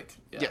 19 is like.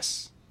 Yeah.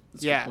 Yes.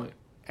 That's a good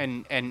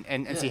point.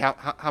 And see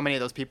how many of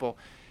those people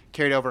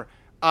carried over.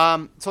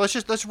 So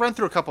let's run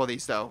through a couple of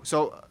these though.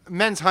 So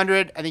men's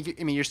 100,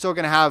 you're still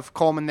going to have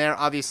Coleman there.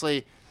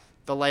 Obviously,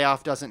 the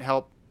layoff doesn't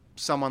help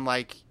someone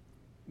like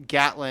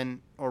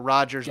Gatlin or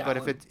Rogers, but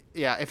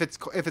if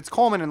it's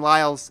Coleman and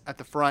Lyles at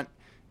the front,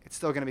 it's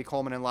still going to be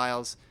Coleman and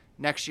Lyles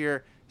next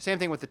year. Same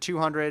thing with the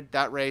 200.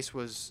 That race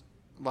was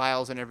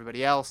Lyles and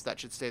everybody else. That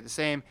should stay the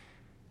same.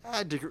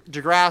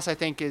 DeGrasse, I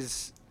think,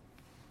 is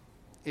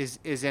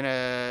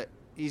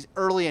he's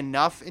early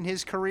enough in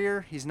his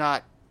career. He's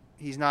not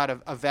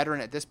a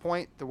veteran at this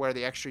point, to where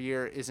the extra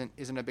year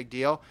isn't a big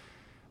deal.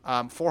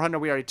 400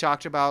 we already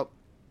talked about.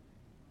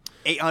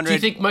 800. Do you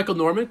think Michael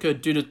Norman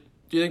could do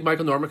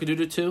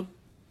the 2?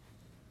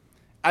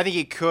 I think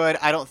he could.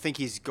 I don't think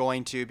he's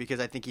going to,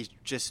 because I think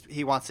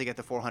he wants to get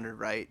the 400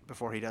 right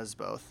before he does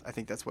both. I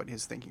think that's what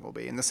his thinking will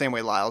be. In the same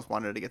way Lyles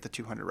wanted to get the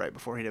 200 right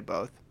before he did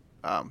both.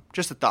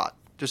 Just a thought.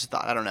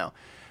 I don't know.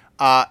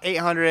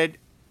 800,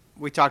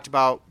 we talked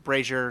about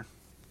Brazier,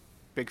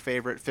 big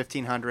favorite.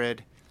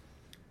 1500,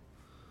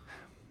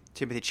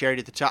 Timothy Chariot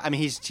at the top.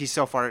 He's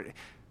so far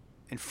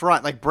in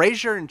front. Like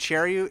Brazier and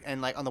Chariot,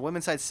 and like on the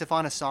women's side,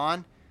 Sifan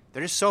Hassan,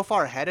 they're just so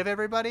far ahead of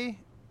everybody.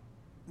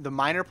 The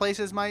minor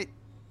places might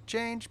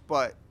change,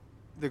 but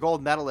the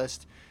gold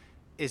medalist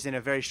is in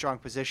a very strong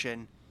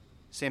position.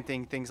 Same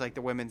thing, things like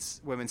the women's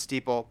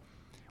steeple.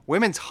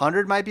 Women's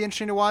 100 might be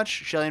interesting to watch.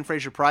 Shelly-Ann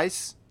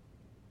Fraser-Price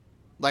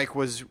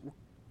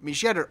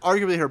she had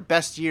arguably her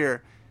best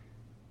year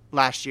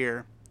last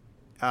year,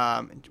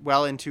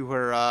 well into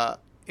her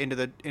into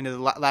the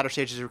latter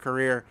stages of her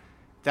career.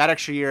 That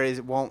extra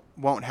year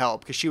won't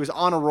help, because she was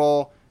on a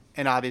roll,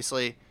 and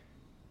obviously,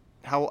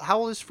 how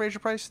old is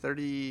Fraser-Price?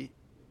 32,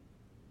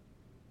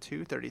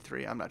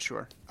 33, I'm not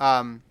sure.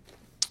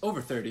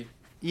 Over 30.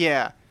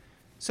 Yeah.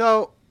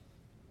 So,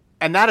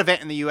 and that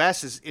event in the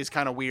U.S. is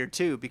kind of weird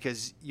too,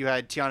 because you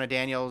had Tiana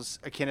Daniels,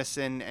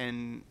 Akinison,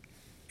 and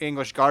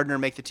English Gardner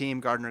make the team.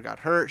 Gardner got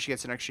hurt. She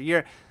gets an extra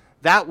year.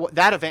 That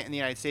event in the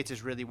United States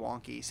is really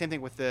wonky. Same thing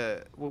with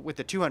the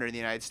 200 in the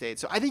United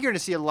States. So I think you're going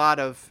to see a lot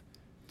of,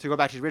 to go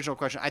back to the original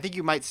question, I think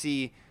you might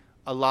see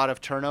a lot of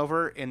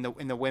turnover in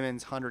the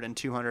women's 100 and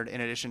 200,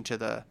 in addition to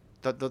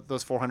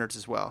those 400s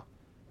as well.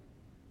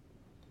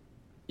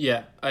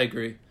 Yeah, I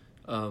agree.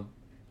 Do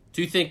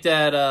you think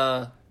that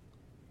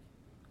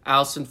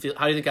how do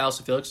you think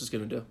Allison Felix is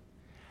going to do?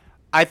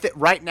 I think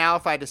right now,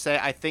 if I had to say,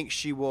 I think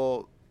she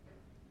will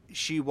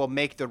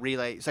make the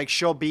relay. It's like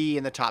she'll be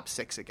in the top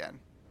 6 again.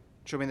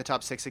 She'll be in the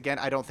top 6 again.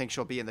 I don't think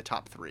she'll be in the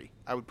top 3.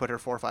 I would put her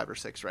 4, 5, or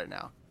 6 right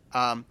now.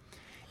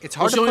 It's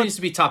hard. She only needs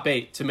to be top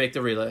 8 to make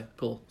the relay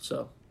pool.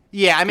 So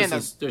Yeah, I mean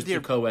there's the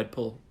co-ed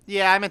pool.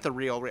 Yeah, I meant the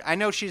real. I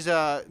know she's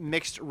a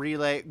mixed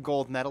relay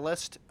gold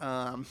medalist,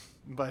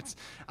 but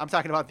I'm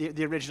talking about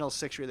the original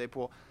 6 relay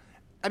pool.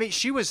 I mean,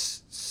 she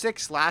was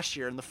 6th last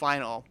year in the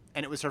final,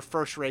 and it was her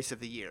first race of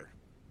the year.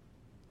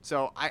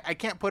 So I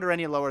can't put her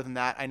any lower than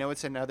that. I know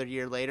it's another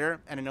year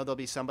later, and I know there'll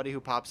be somebody who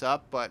pops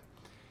up, but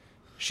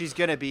she's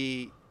gonna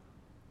be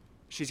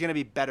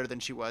better than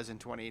she was in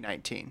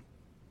 2019.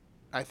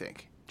 I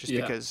think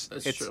because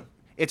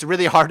it's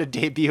really hard to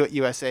debut at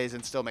USA's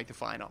and still make the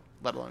final,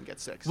 let alone get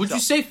 6th. Would you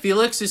say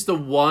Felix is the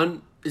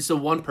one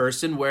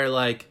person where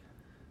like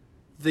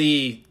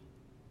the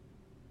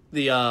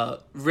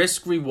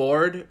risk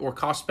reward or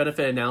cost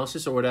benefit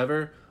analysis or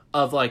whatever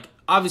of like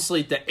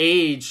obviously the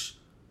age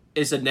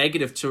is a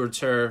negative towards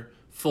her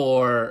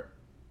for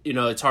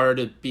it's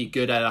harder to be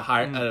good at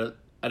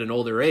at an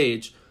older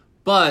age,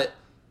 but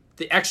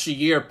the extra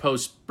year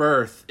post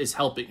birth is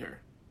helping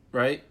her,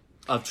 right?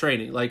 Of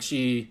training.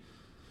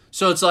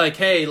 So it's like,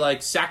 hey,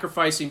 like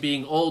sacrificing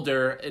being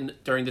older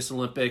during this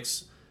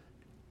Olympics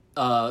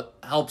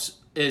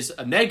is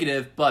a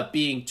negative, but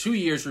being 2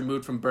 years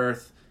removed from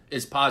birth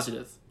is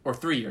positive, or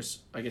 3 years,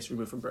 I guess,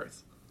 removed from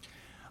birth.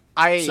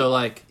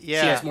 She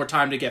has more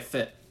time to get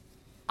fit.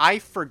 I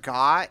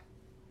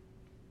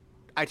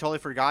totally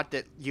forgot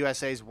that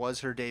USA's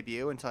was her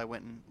debut until I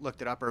went and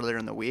looked it up earlier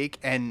in the week.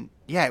 And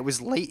yeah, it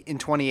was late in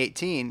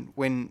 2018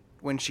 when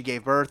she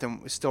gave birth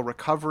and was still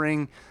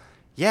recovering.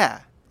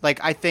 Yeah. Like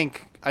I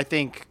think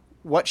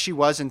what she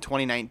was in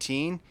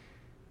 2019,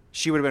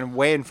 she would have been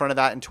way in front of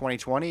that in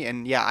 2020.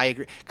 And yeah, I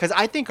agree. Because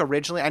I think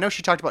originally, I know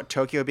she talked about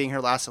Tokyo being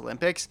her last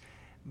Olympics,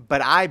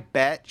 but I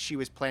bet she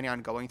was planning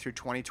on going through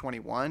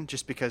 2021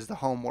 just because the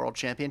home world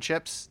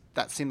championships,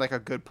 that seemed like a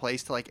good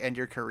place to like end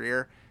your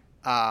career.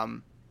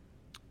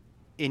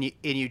 In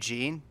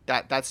Eugene,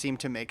 that seemed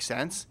to make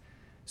sense.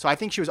 So I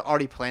think she was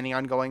already planning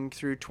on going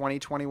through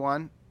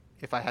 2021.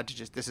 If I had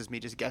to this is me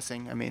just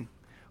guessing. I mean,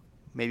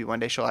 maybe one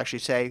day she'll actually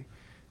say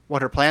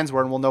what her plans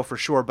were and we'll know for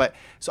sure. But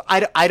so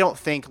I don't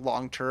think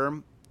long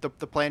term the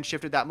plan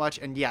shifted that much.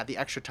 And yeah, the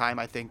extra time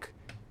I think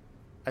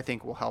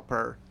will help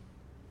her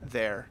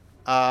there.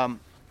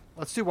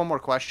 Let's do one more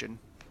question.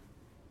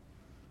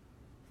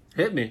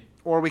 Hit me.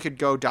 Or we could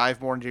go dive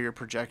more into your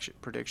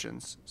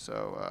predictions.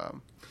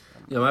 So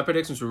yeah, my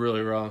predictions were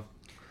really wrong.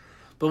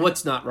 But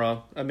what's not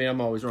wrong? I mean,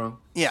 I'm always wrong.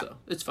 Yeah. So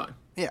it's fine.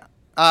 Yeah.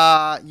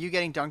 You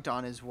getting dunked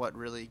on is what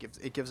really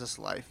gives us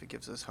life. It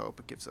gives us hope.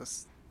 It gives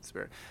us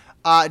spirit.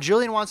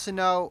 Julian wants to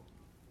know,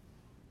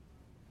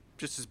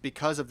 just as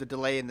because of the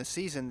delay in the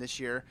season this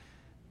year,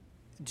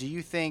 do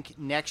you think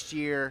next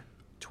year,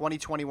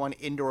 2021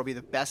 indoor will be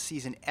the best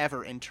season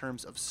ever in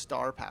terms of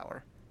star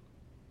power?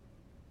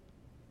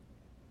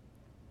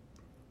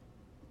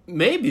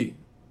 Maybe.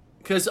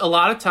 Because a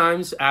lot of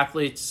times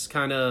athletes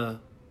kind of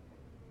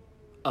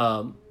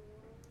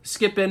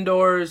skip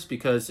indoors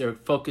because they're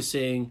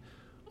focusing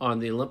on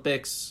the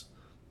Olympics.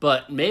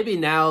 But maybe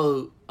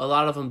now a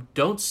lot of them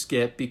don't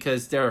skip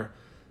because they're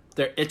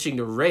itching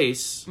to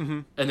race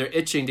and they're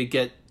itching to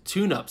get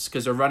tune-ups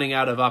because they're running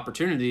out of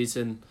opportunities.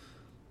 And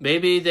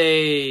maybe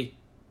they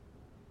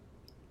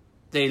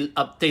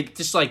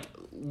just like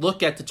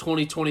look at the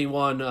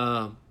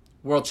 2021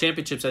 World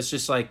Championships as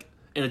just like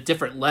in a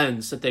different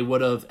lens that they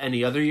would have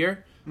any other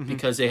year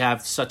because they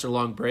have such a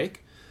long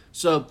break.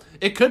 So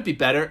it could be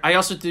better. I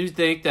also do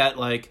think that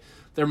like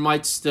there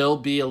might still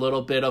be a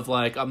little bit of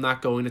like, I'm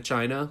not going to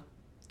China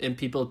in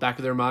people's back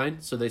of their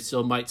mind. So they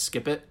still might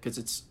skip it because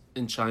it's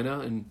in China.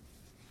 And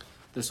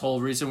this whole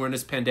reason we're in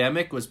this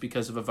pandemic was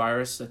because of a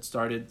virus that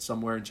started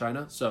somewhere in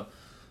China. So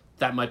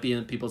that might be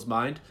in people's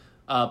mind.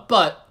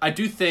 But I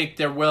do think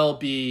there will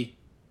be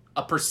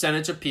a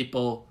percentage of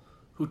people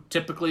who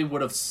typically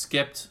would have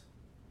skipped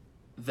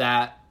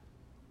that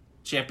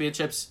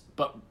championships,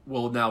 but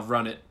will now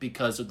run it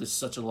because of this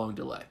such a long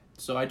delay.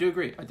 So I do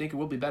agree. I think it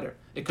will be better.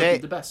 It could be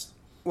the best.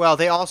 Well,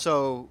 they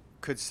also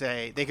could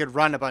say they could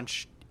run a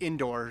bunch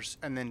indoors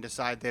and then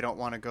decide they don't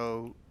want to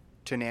go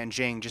to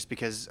Nanjing just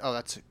because,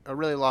 that's a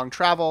really long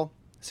travel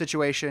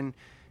situation.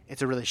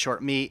 It's a really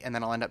short meet, and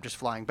then I'll end up just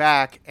flying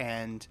back.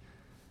 And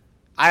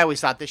I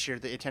always thought this year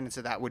the attendance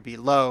of that would be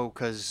low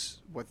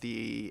because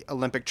the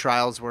Olympic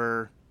trials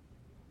were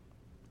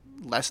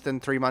less than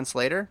 3 months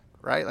later,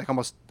 right? Like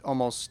almost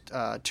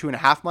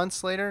 2.5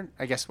 months later,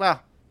 I guess.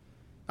 Well,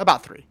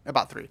 about three.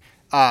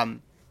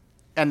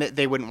 And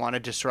they wouldn't want to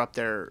disrupt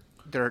their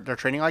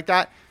training like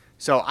that.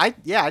 So I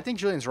think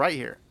Julian's right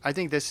here. I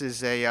think this is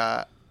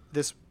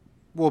this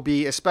will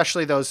be,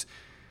 especially those.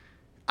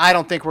 I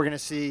don't think we're going to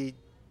see,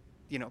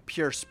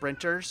 pure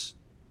sprinters,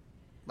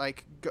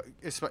 like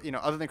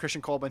other than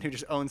Christian Coleman, who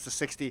just owns the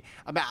 60.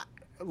 I mean,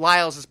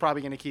 Lyles is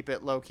probably going to keep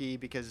it low key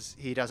because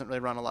he doesn't really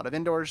run a lot of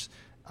indoors.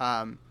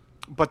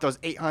 But those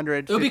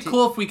 800. It would be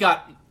cool if we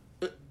got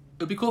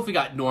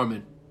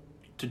Norman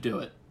to do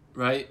it,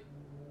 right?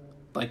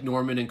 Like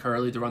Norman and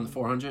Curly to run the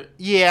 400.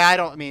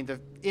 Yeah,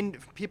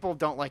 people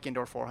don't like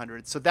indoor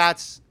 400, so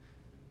that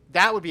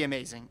would be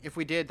amazing. If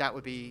we did, that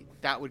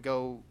would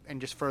go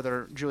and just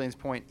further Julian's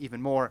point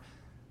even more.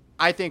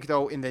 I think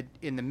though in the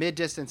mid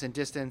distance and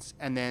distance,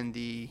 and then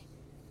the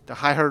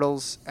high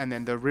hurdles, and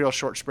then the real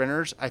short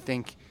sprinters, I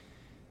think,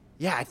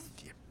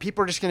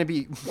 people are just going to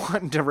be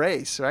wanting to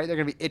race, right? They're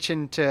going to be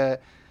itching to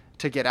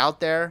get out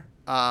there.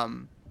 I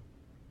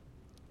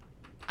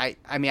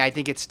mean, I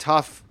think it's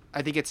tough.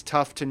 I think it's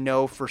tough to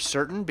know for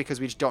certain because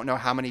we just don't know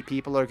how many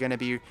people are going to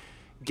be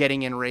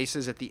getting in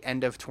races at the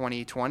end of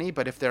 2020.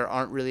 But if there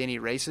aren't really any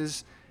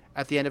races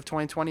at the end of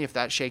 2020, if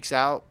that shakes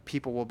out,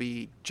 people will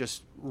be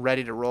just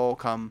ready to roll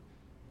come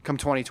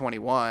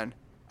 2021.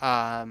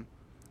 And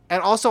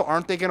also,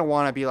 aren't they going to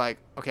want to be like,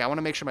 okay, I want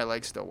to make sure my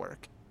legs still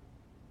work?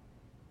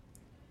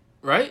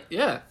 Right?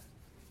 Yeah.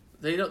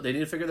 They need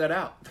to figure that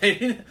out. They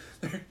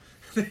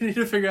need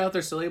to figure out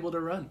they're still able to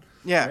run.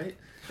 Yeah. Right?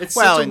 It's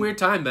such a weird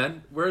time,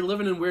 man. We're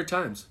living in weird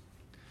times.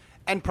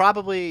 And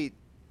probably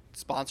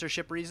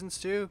sponsorship reasons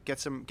too. Get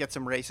some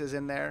races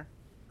in there,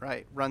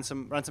 right? Run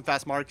some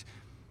fast marks.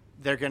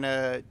 They're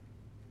gonna,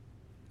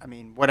 I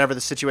mean, whatever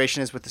the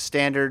situation is with the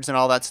standards and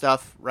all that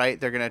stuff, right?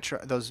 They're gonna try,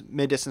 those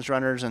mid distance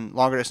runners and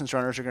longer distance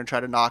runners are gonna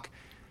try to knock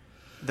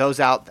those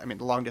out. I mean,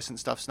 the long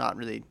distance stuff's not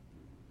really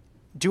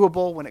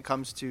doable when it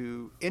comes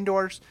to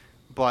indoors,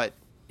 but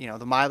the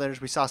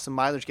milers, we saw some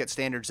milers get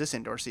standards this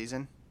indoor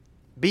season.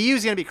 BU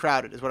is going to be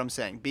crowded, is what I'm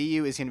saying.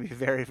 BU is going to be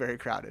very, very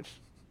crowded.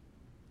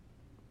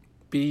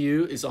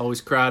 BU is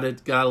always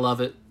crowded. Gotta love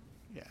it.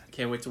 Yeah.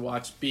 Can't wait to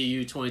watch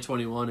BU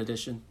 2021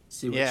 edition.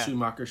 See what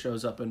Schumacher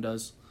shows up and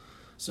does.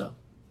 So.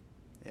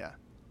 Yeah.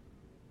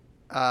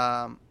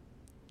 All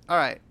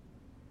right.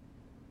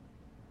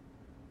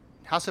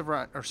 House of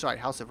Run.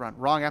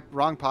 Wrong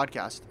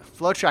podcast.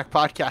 FloTrack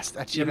podcast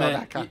at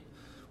gmail.com.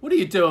 What are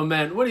you doing,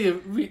 man? What are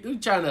you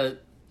trying to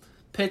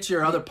pitch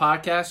your other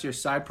podcast, your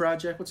side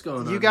project? What's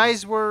going on? You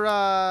guys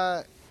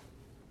were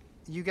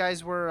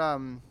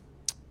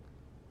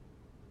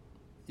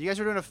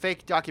doing a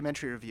fake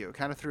documentary review. It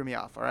kind of threw me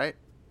off. All right.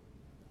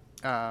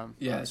 Yeah,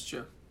 it's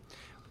true.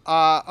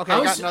 Okay.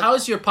 How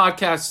is your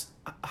podcast?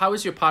 How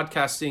is your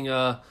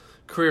podcasting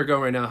career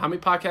going right now? How many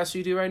podcasts do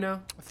you do right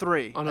now?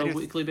 3 on a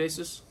weekly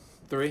basis.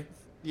 3.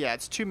 Yeah,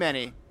 it's too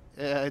many.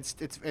 It's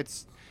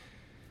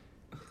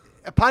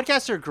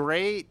podcasts are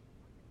great.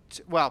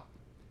 Well,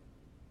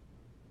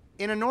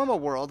 in a normal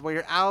world where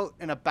you're out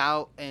and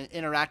about and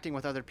interacting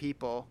with other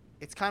people,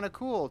 it's kind of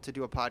cool to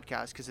do a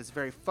podcast because it's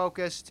very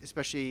focused,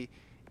 especially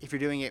if you're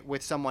doing it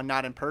with someone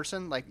not in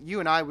person. Like you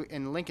and I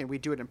in Lincoln, we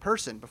do it in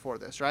person before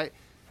this, right?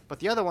 But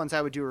the other ones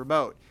I would do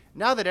remote.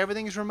 Now that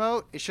everything's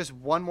remote, it's just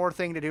one more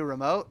thing to do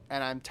remote,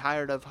 and I'm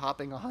tired of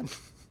hopping on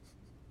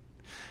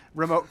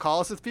remote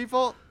calls with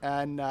people,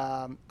 and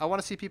I want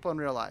to see people in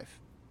real life.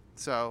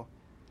 So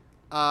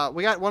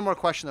we got one more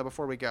question, though,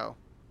 before we go.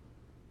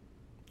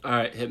 All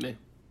right, hit me.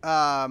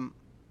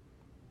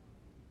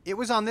 It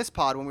was on this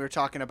pod when we were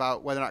talking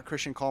about whether or not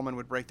Christian Coleman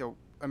would break the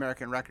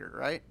American record,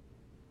 right?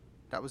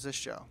 That was this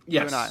show.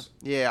 Yes. You and I.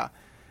 Yeah.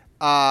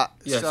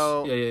 Yes.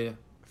 So Yeah.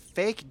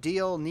 Fake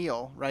Deal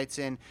Neil writes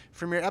in,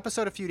 from your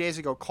episode a few days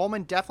ago,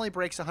 Coleman definitely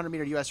breaks the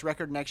 100-meter U.S.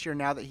 record next year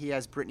now that he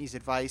has Brittany's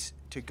advice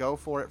to go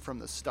for it from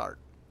the start.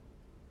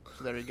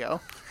 So there you go.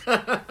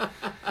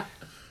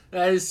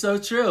 That is so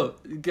true.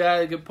 You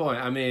got a good point.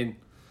 I mean,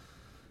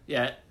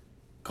 yeah,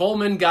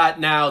 Coleman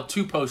got now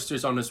 2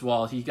 posters on his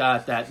wall. He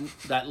got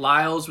that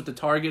Lyles with the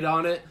target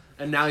on it,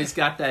 and now he's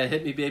got that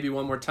Hit Me Baby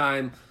One More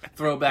Time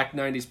throwback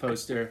 90s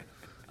poster.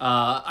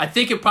 I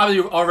think it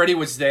probably already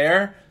was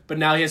there, but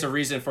now he has a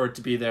reason for it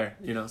to be there,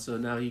 so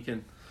now he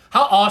can.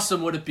 How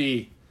awesome would it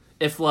be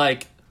if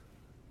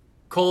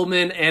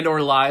Coleman and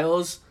or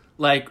Lyles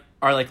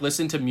are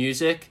listening to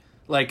music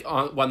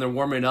when they're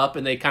warming up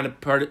and they kind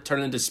of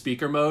turn into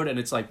speaker mode and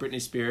it's like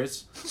Britney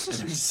Spears and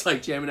they're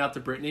just jamming out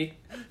to Britney,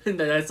 and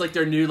that's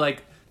their new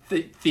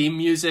theme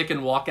music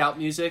and walkout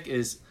music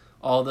is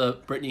all the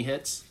Britney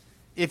hits.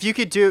 If you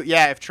could do,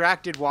 if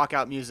Track did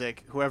walkout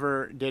music,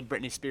 whoever did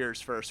Britney Spears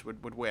first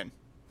would win.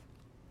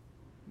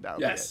 That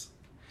would be it.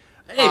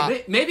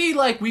 Hey, maybe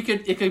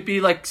it could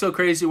be so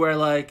crazy where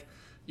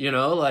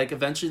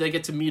eventually they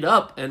get to meet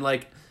up and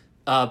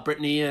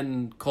Brittany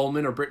and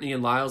Coleman or Brittany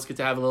and Lyles get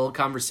to have a little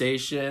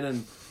conversation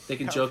and they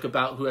can joke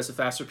about who has a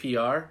faster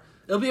PR.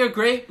 It'll be a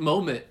great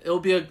moment. It'll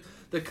be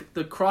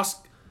the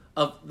cross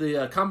of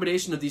the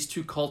combination of these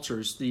two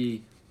cultures,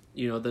 the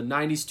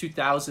 90s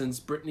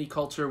 2000s Brittany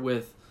culture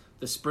with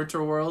the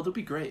sprinter world. It'll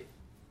be great.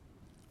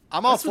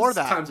 I'm all for that.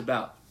 That's what time's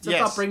about. It's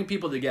about bringing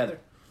people together.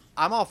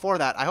 I'm all for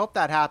that. I hope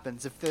that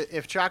happens.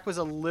 If Track was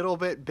a little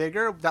bit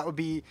bigger, that would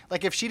be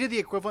if she did the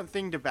equivalent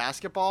thing to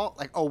basketball,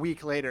 a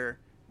week later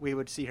we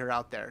would see her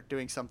out there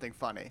doing something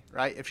funny,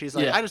 right? If she's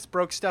I just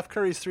broke Steph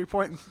Curry's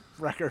 3-point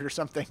record or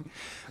something.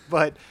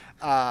 But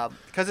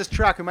because it's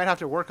Track, we might have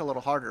to work a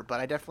little harder. But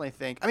I definitely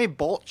think,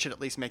 Bolt should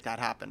at least make that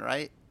happen,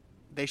 right?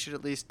 They should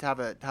at least have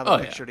a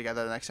picture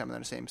together the next time they're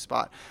in the same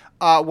spot.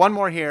 One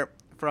more here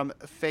from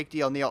Fake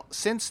Deal Neil.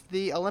 Since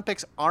the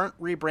Olympics aren't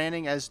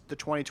rebranding as the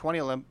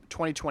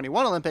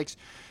 2021 Olympics,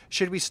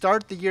 should we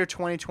start the year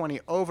 2020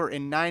 over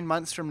in 9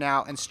 months from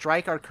now and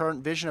strike our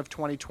current vision of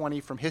 2020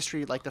 from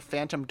history like the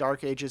Phantom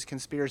Dark Ages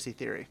conspiracy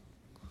theory?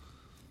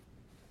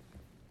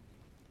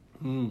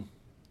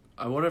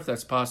 I wonder if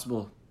that's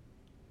possible.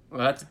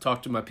 I have to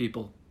talk to my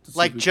people. To see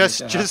Like if we can make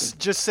that happen.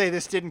 just say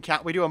this didn't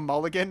count. We do a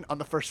mulligan on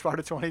the first part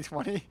of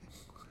 2020.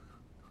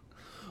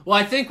 Well,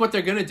 I think what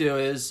they're going to do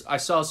is, I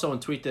saw someone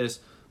tweet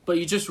this, but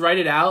you just write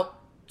it out,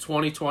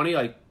 2020,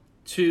 like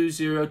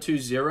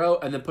 2020,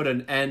 and then put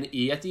an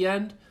NE at the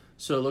end.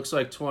 So it looks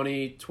like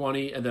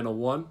 2020 and then a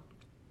 1.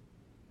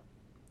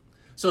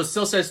 So it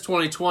still says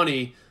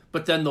 2020,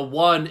 but then the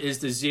 1 is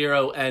the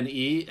 0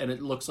 NE, and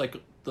it looks like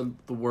the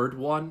word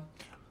 1.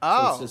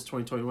 Oh. So it says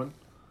 2021.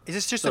 Is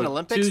this just So an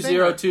Olympics thing?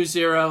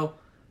 2020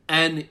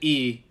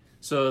 NE.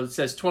 So it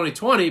says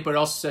 2020, but it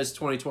also says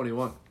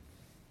 2021.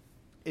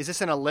 Is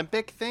this an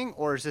Olympic thing,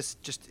 or is this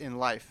just in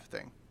life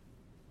thing?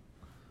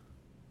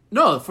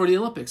 No, for the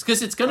Olympics.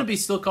 Because it's going to be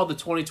still called the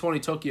 2020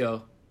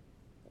 Tokyo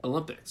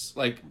Olympics.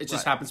 Like, it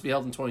just happens to be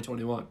held in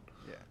 2021.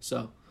 Yeah.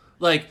 So,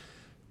 like,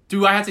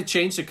 do I have to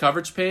change the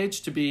coverage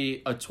page to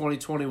be a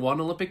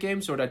 2021 Olympic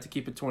Games, or do I have to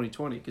keep it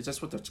 2020? Because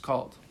that's what that's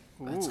called.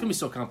 Ooh. It's going to be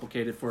so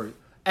complicated for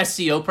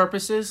SEO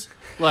purposes.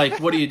 Like,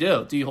 what do?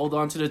 Do you hold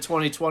on to the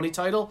 2020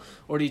 title,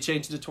 or do you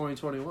change it to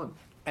 2021?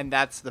 And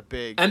that's the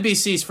big...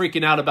 NBC's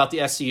freaking out about the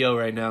SEO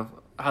right now,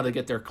 how they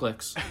get their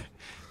clicks.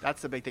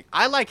 That's the big thing.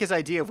 I like his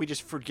idea if we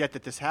just forget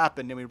that this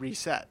happened and we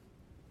reset.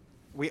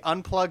 We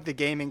unplug the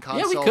gaming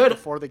console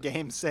before the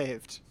game's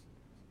saved.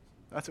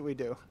 That's what we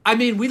do. I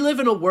mean, we live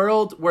in a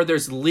world where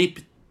there's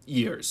leap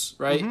years,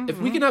 right? If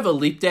we can have a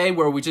leap day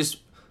where we just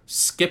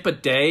skip a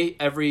day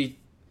every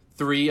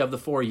 3 of the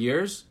 4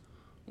 years,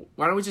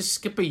 why don't we just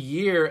skip a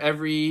year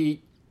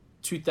every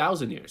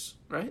 2,000 years,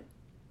 right?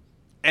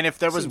 And if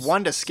there was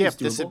one to skip,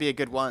 this would be a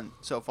good one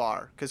so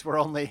far, because we're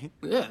only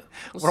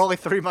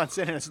 3 months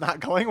in and it's not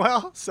going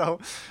well. So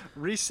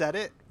reset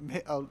it,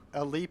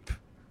 a leap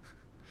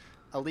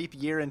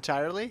year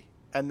entirely,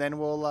 and then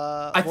we'll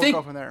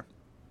go from there.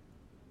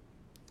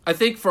 I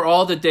think for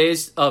all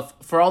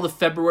the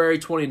February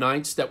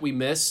 29ths that we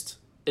missed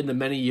in the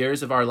many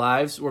years of our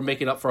lives, we're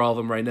making up for all of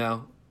them right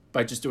now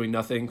by just doing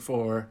nothing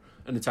for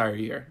an entire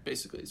year.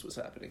 Basically, is what's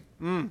happening.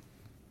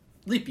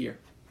 Leap year.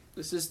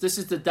 This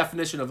is the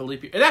definition of a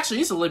leap year. It actually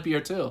is a leap year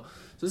too.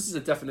 So this is a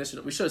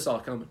definition. We should have saw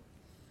it coming.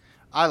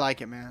 I like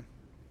it, man.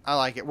 I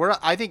like it.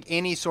 I think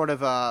any sort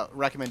of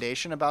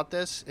recommendation about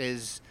this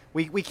is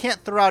we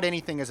can't throw out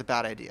anything as a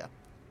bad idea.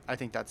 I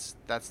think that's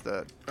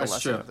the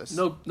lesson of this.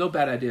 No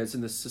bad ideas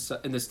in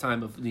this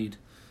time of need.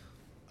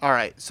 All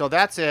right, so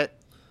that's it.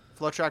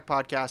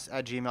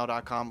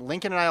 FloTrackPodcast@gmail.com.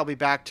 Lincoln and I will be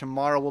back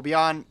tomorrow.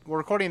 We're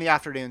recording in the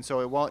afternoon,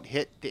 so it won't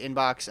hit the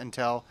inbox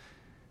until,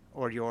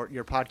 or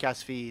your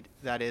podcast feed,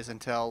 that is,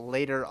 until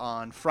later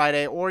on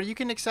Friday, or you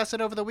can access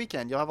it over the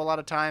weekend. You'll have a lot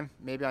of time,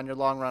 maybe on your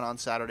long run on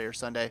Saturday or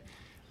Sunday.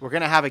 We're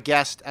going to have a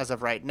guest as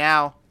of right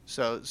now,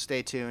 so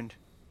stay tuned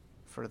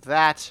for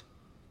that.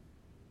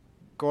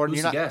 Gordon,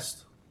 who's the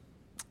guest?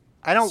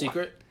 I don't.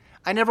 Secret?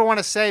 I never want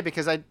to say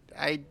because I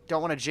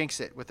don't want to jinx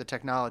it with the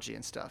technology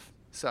and stuff.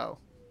 So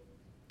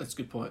that's a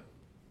good point.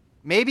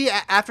 Maybe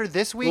after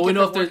this week, Well,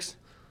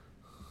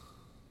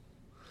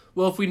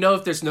 if we know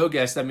if there's no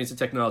guest, that means the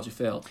technology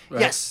failed.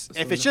 Right? Yes.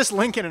 If it's just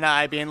Lincoln and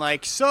I being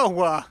like, so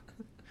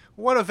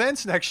what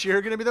events next year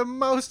are going to be the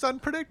most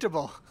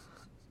unpredictable?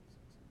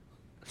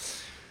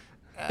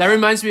 That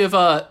reminds me of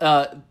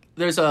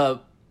there's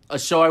a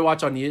show I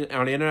watch on the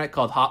internet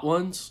called Hot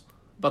Ones,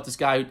 about this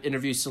guy who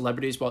interviews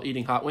celebrities while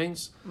eating hot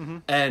wings. Mm-hmm.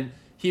 And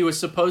he was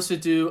supposed to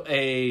do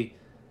a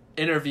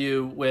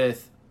interview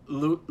with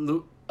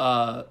Louis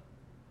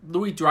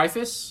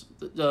Dreyfus,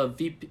 the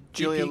VP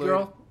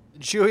girl.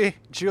 Julia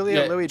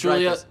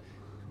Louis-Dreyfus.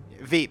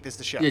 Veep is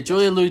the show. Yeah,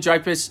 Julia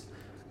Louis-Dreyfus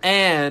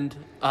and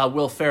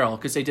Will Ferrell,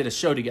 because they did a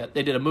show together.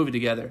 They did a movie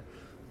together.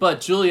 But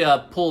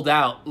Julia pulled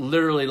out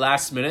literally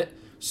last minute,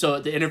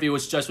 so the interview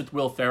was just with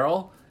Will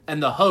Ferrell,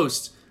 and the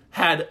host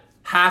had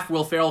half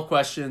Will Ferrell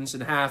questions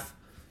and half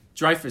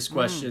Dreyfus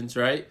questions,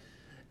 right?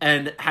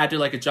 And had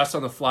to adjust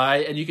on the fly,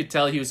 and you could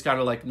tell he was kind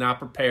of not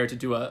prepared to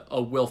do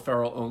a Will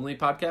Ferrell only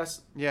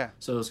podcast. Yeah.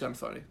 So it was kind of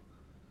funny.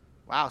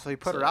 Wow, so he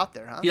put her out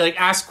there, huh? He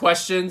asked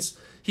questions.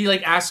 He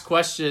asked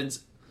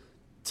questions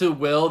to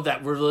Will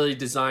that were really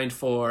designed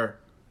for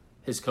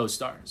his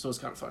co-star. So it was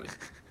kind of funny.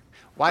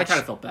 I kind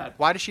of felt bad.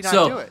 Why did she not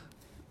do it?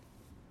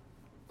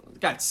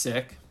 Got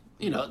sick.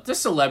 The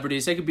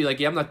celebrities, they could be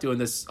yeah, I'm not doing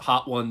this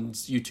Hot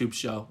Ones YouTube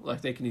show.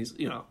 They can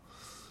easily,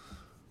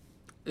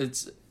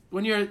 it's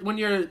when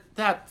you're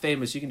that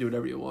famous, you can do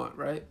whatever you want,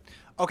 right?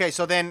 Okay,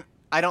 so then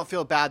I don't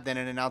feel bad then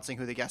in announcing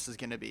who the guest is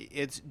going to be.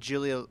 It's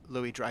Julia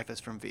Louis-Dreyfus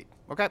from Veep.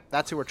 Okay,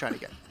 that's who we're trying to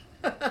get.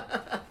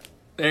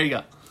 There you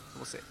go.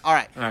 We'll see. All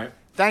right.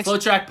 Thanks.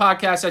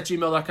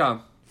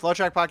 FloTrackPodcast@gmail.com.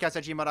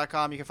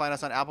 FloTrackPodcast@gmail.com. You can find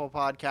us on Apple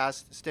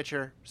Podcasts,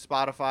 Stitcher,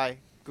 Spotify,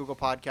 Google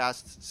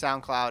Podcasts,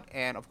 SoundCloud,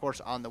 and, of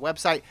course, on the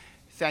website.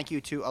 Thank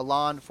you to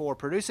Alon for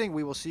producing.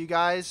 We will see you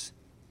guys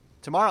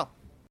tomorrow.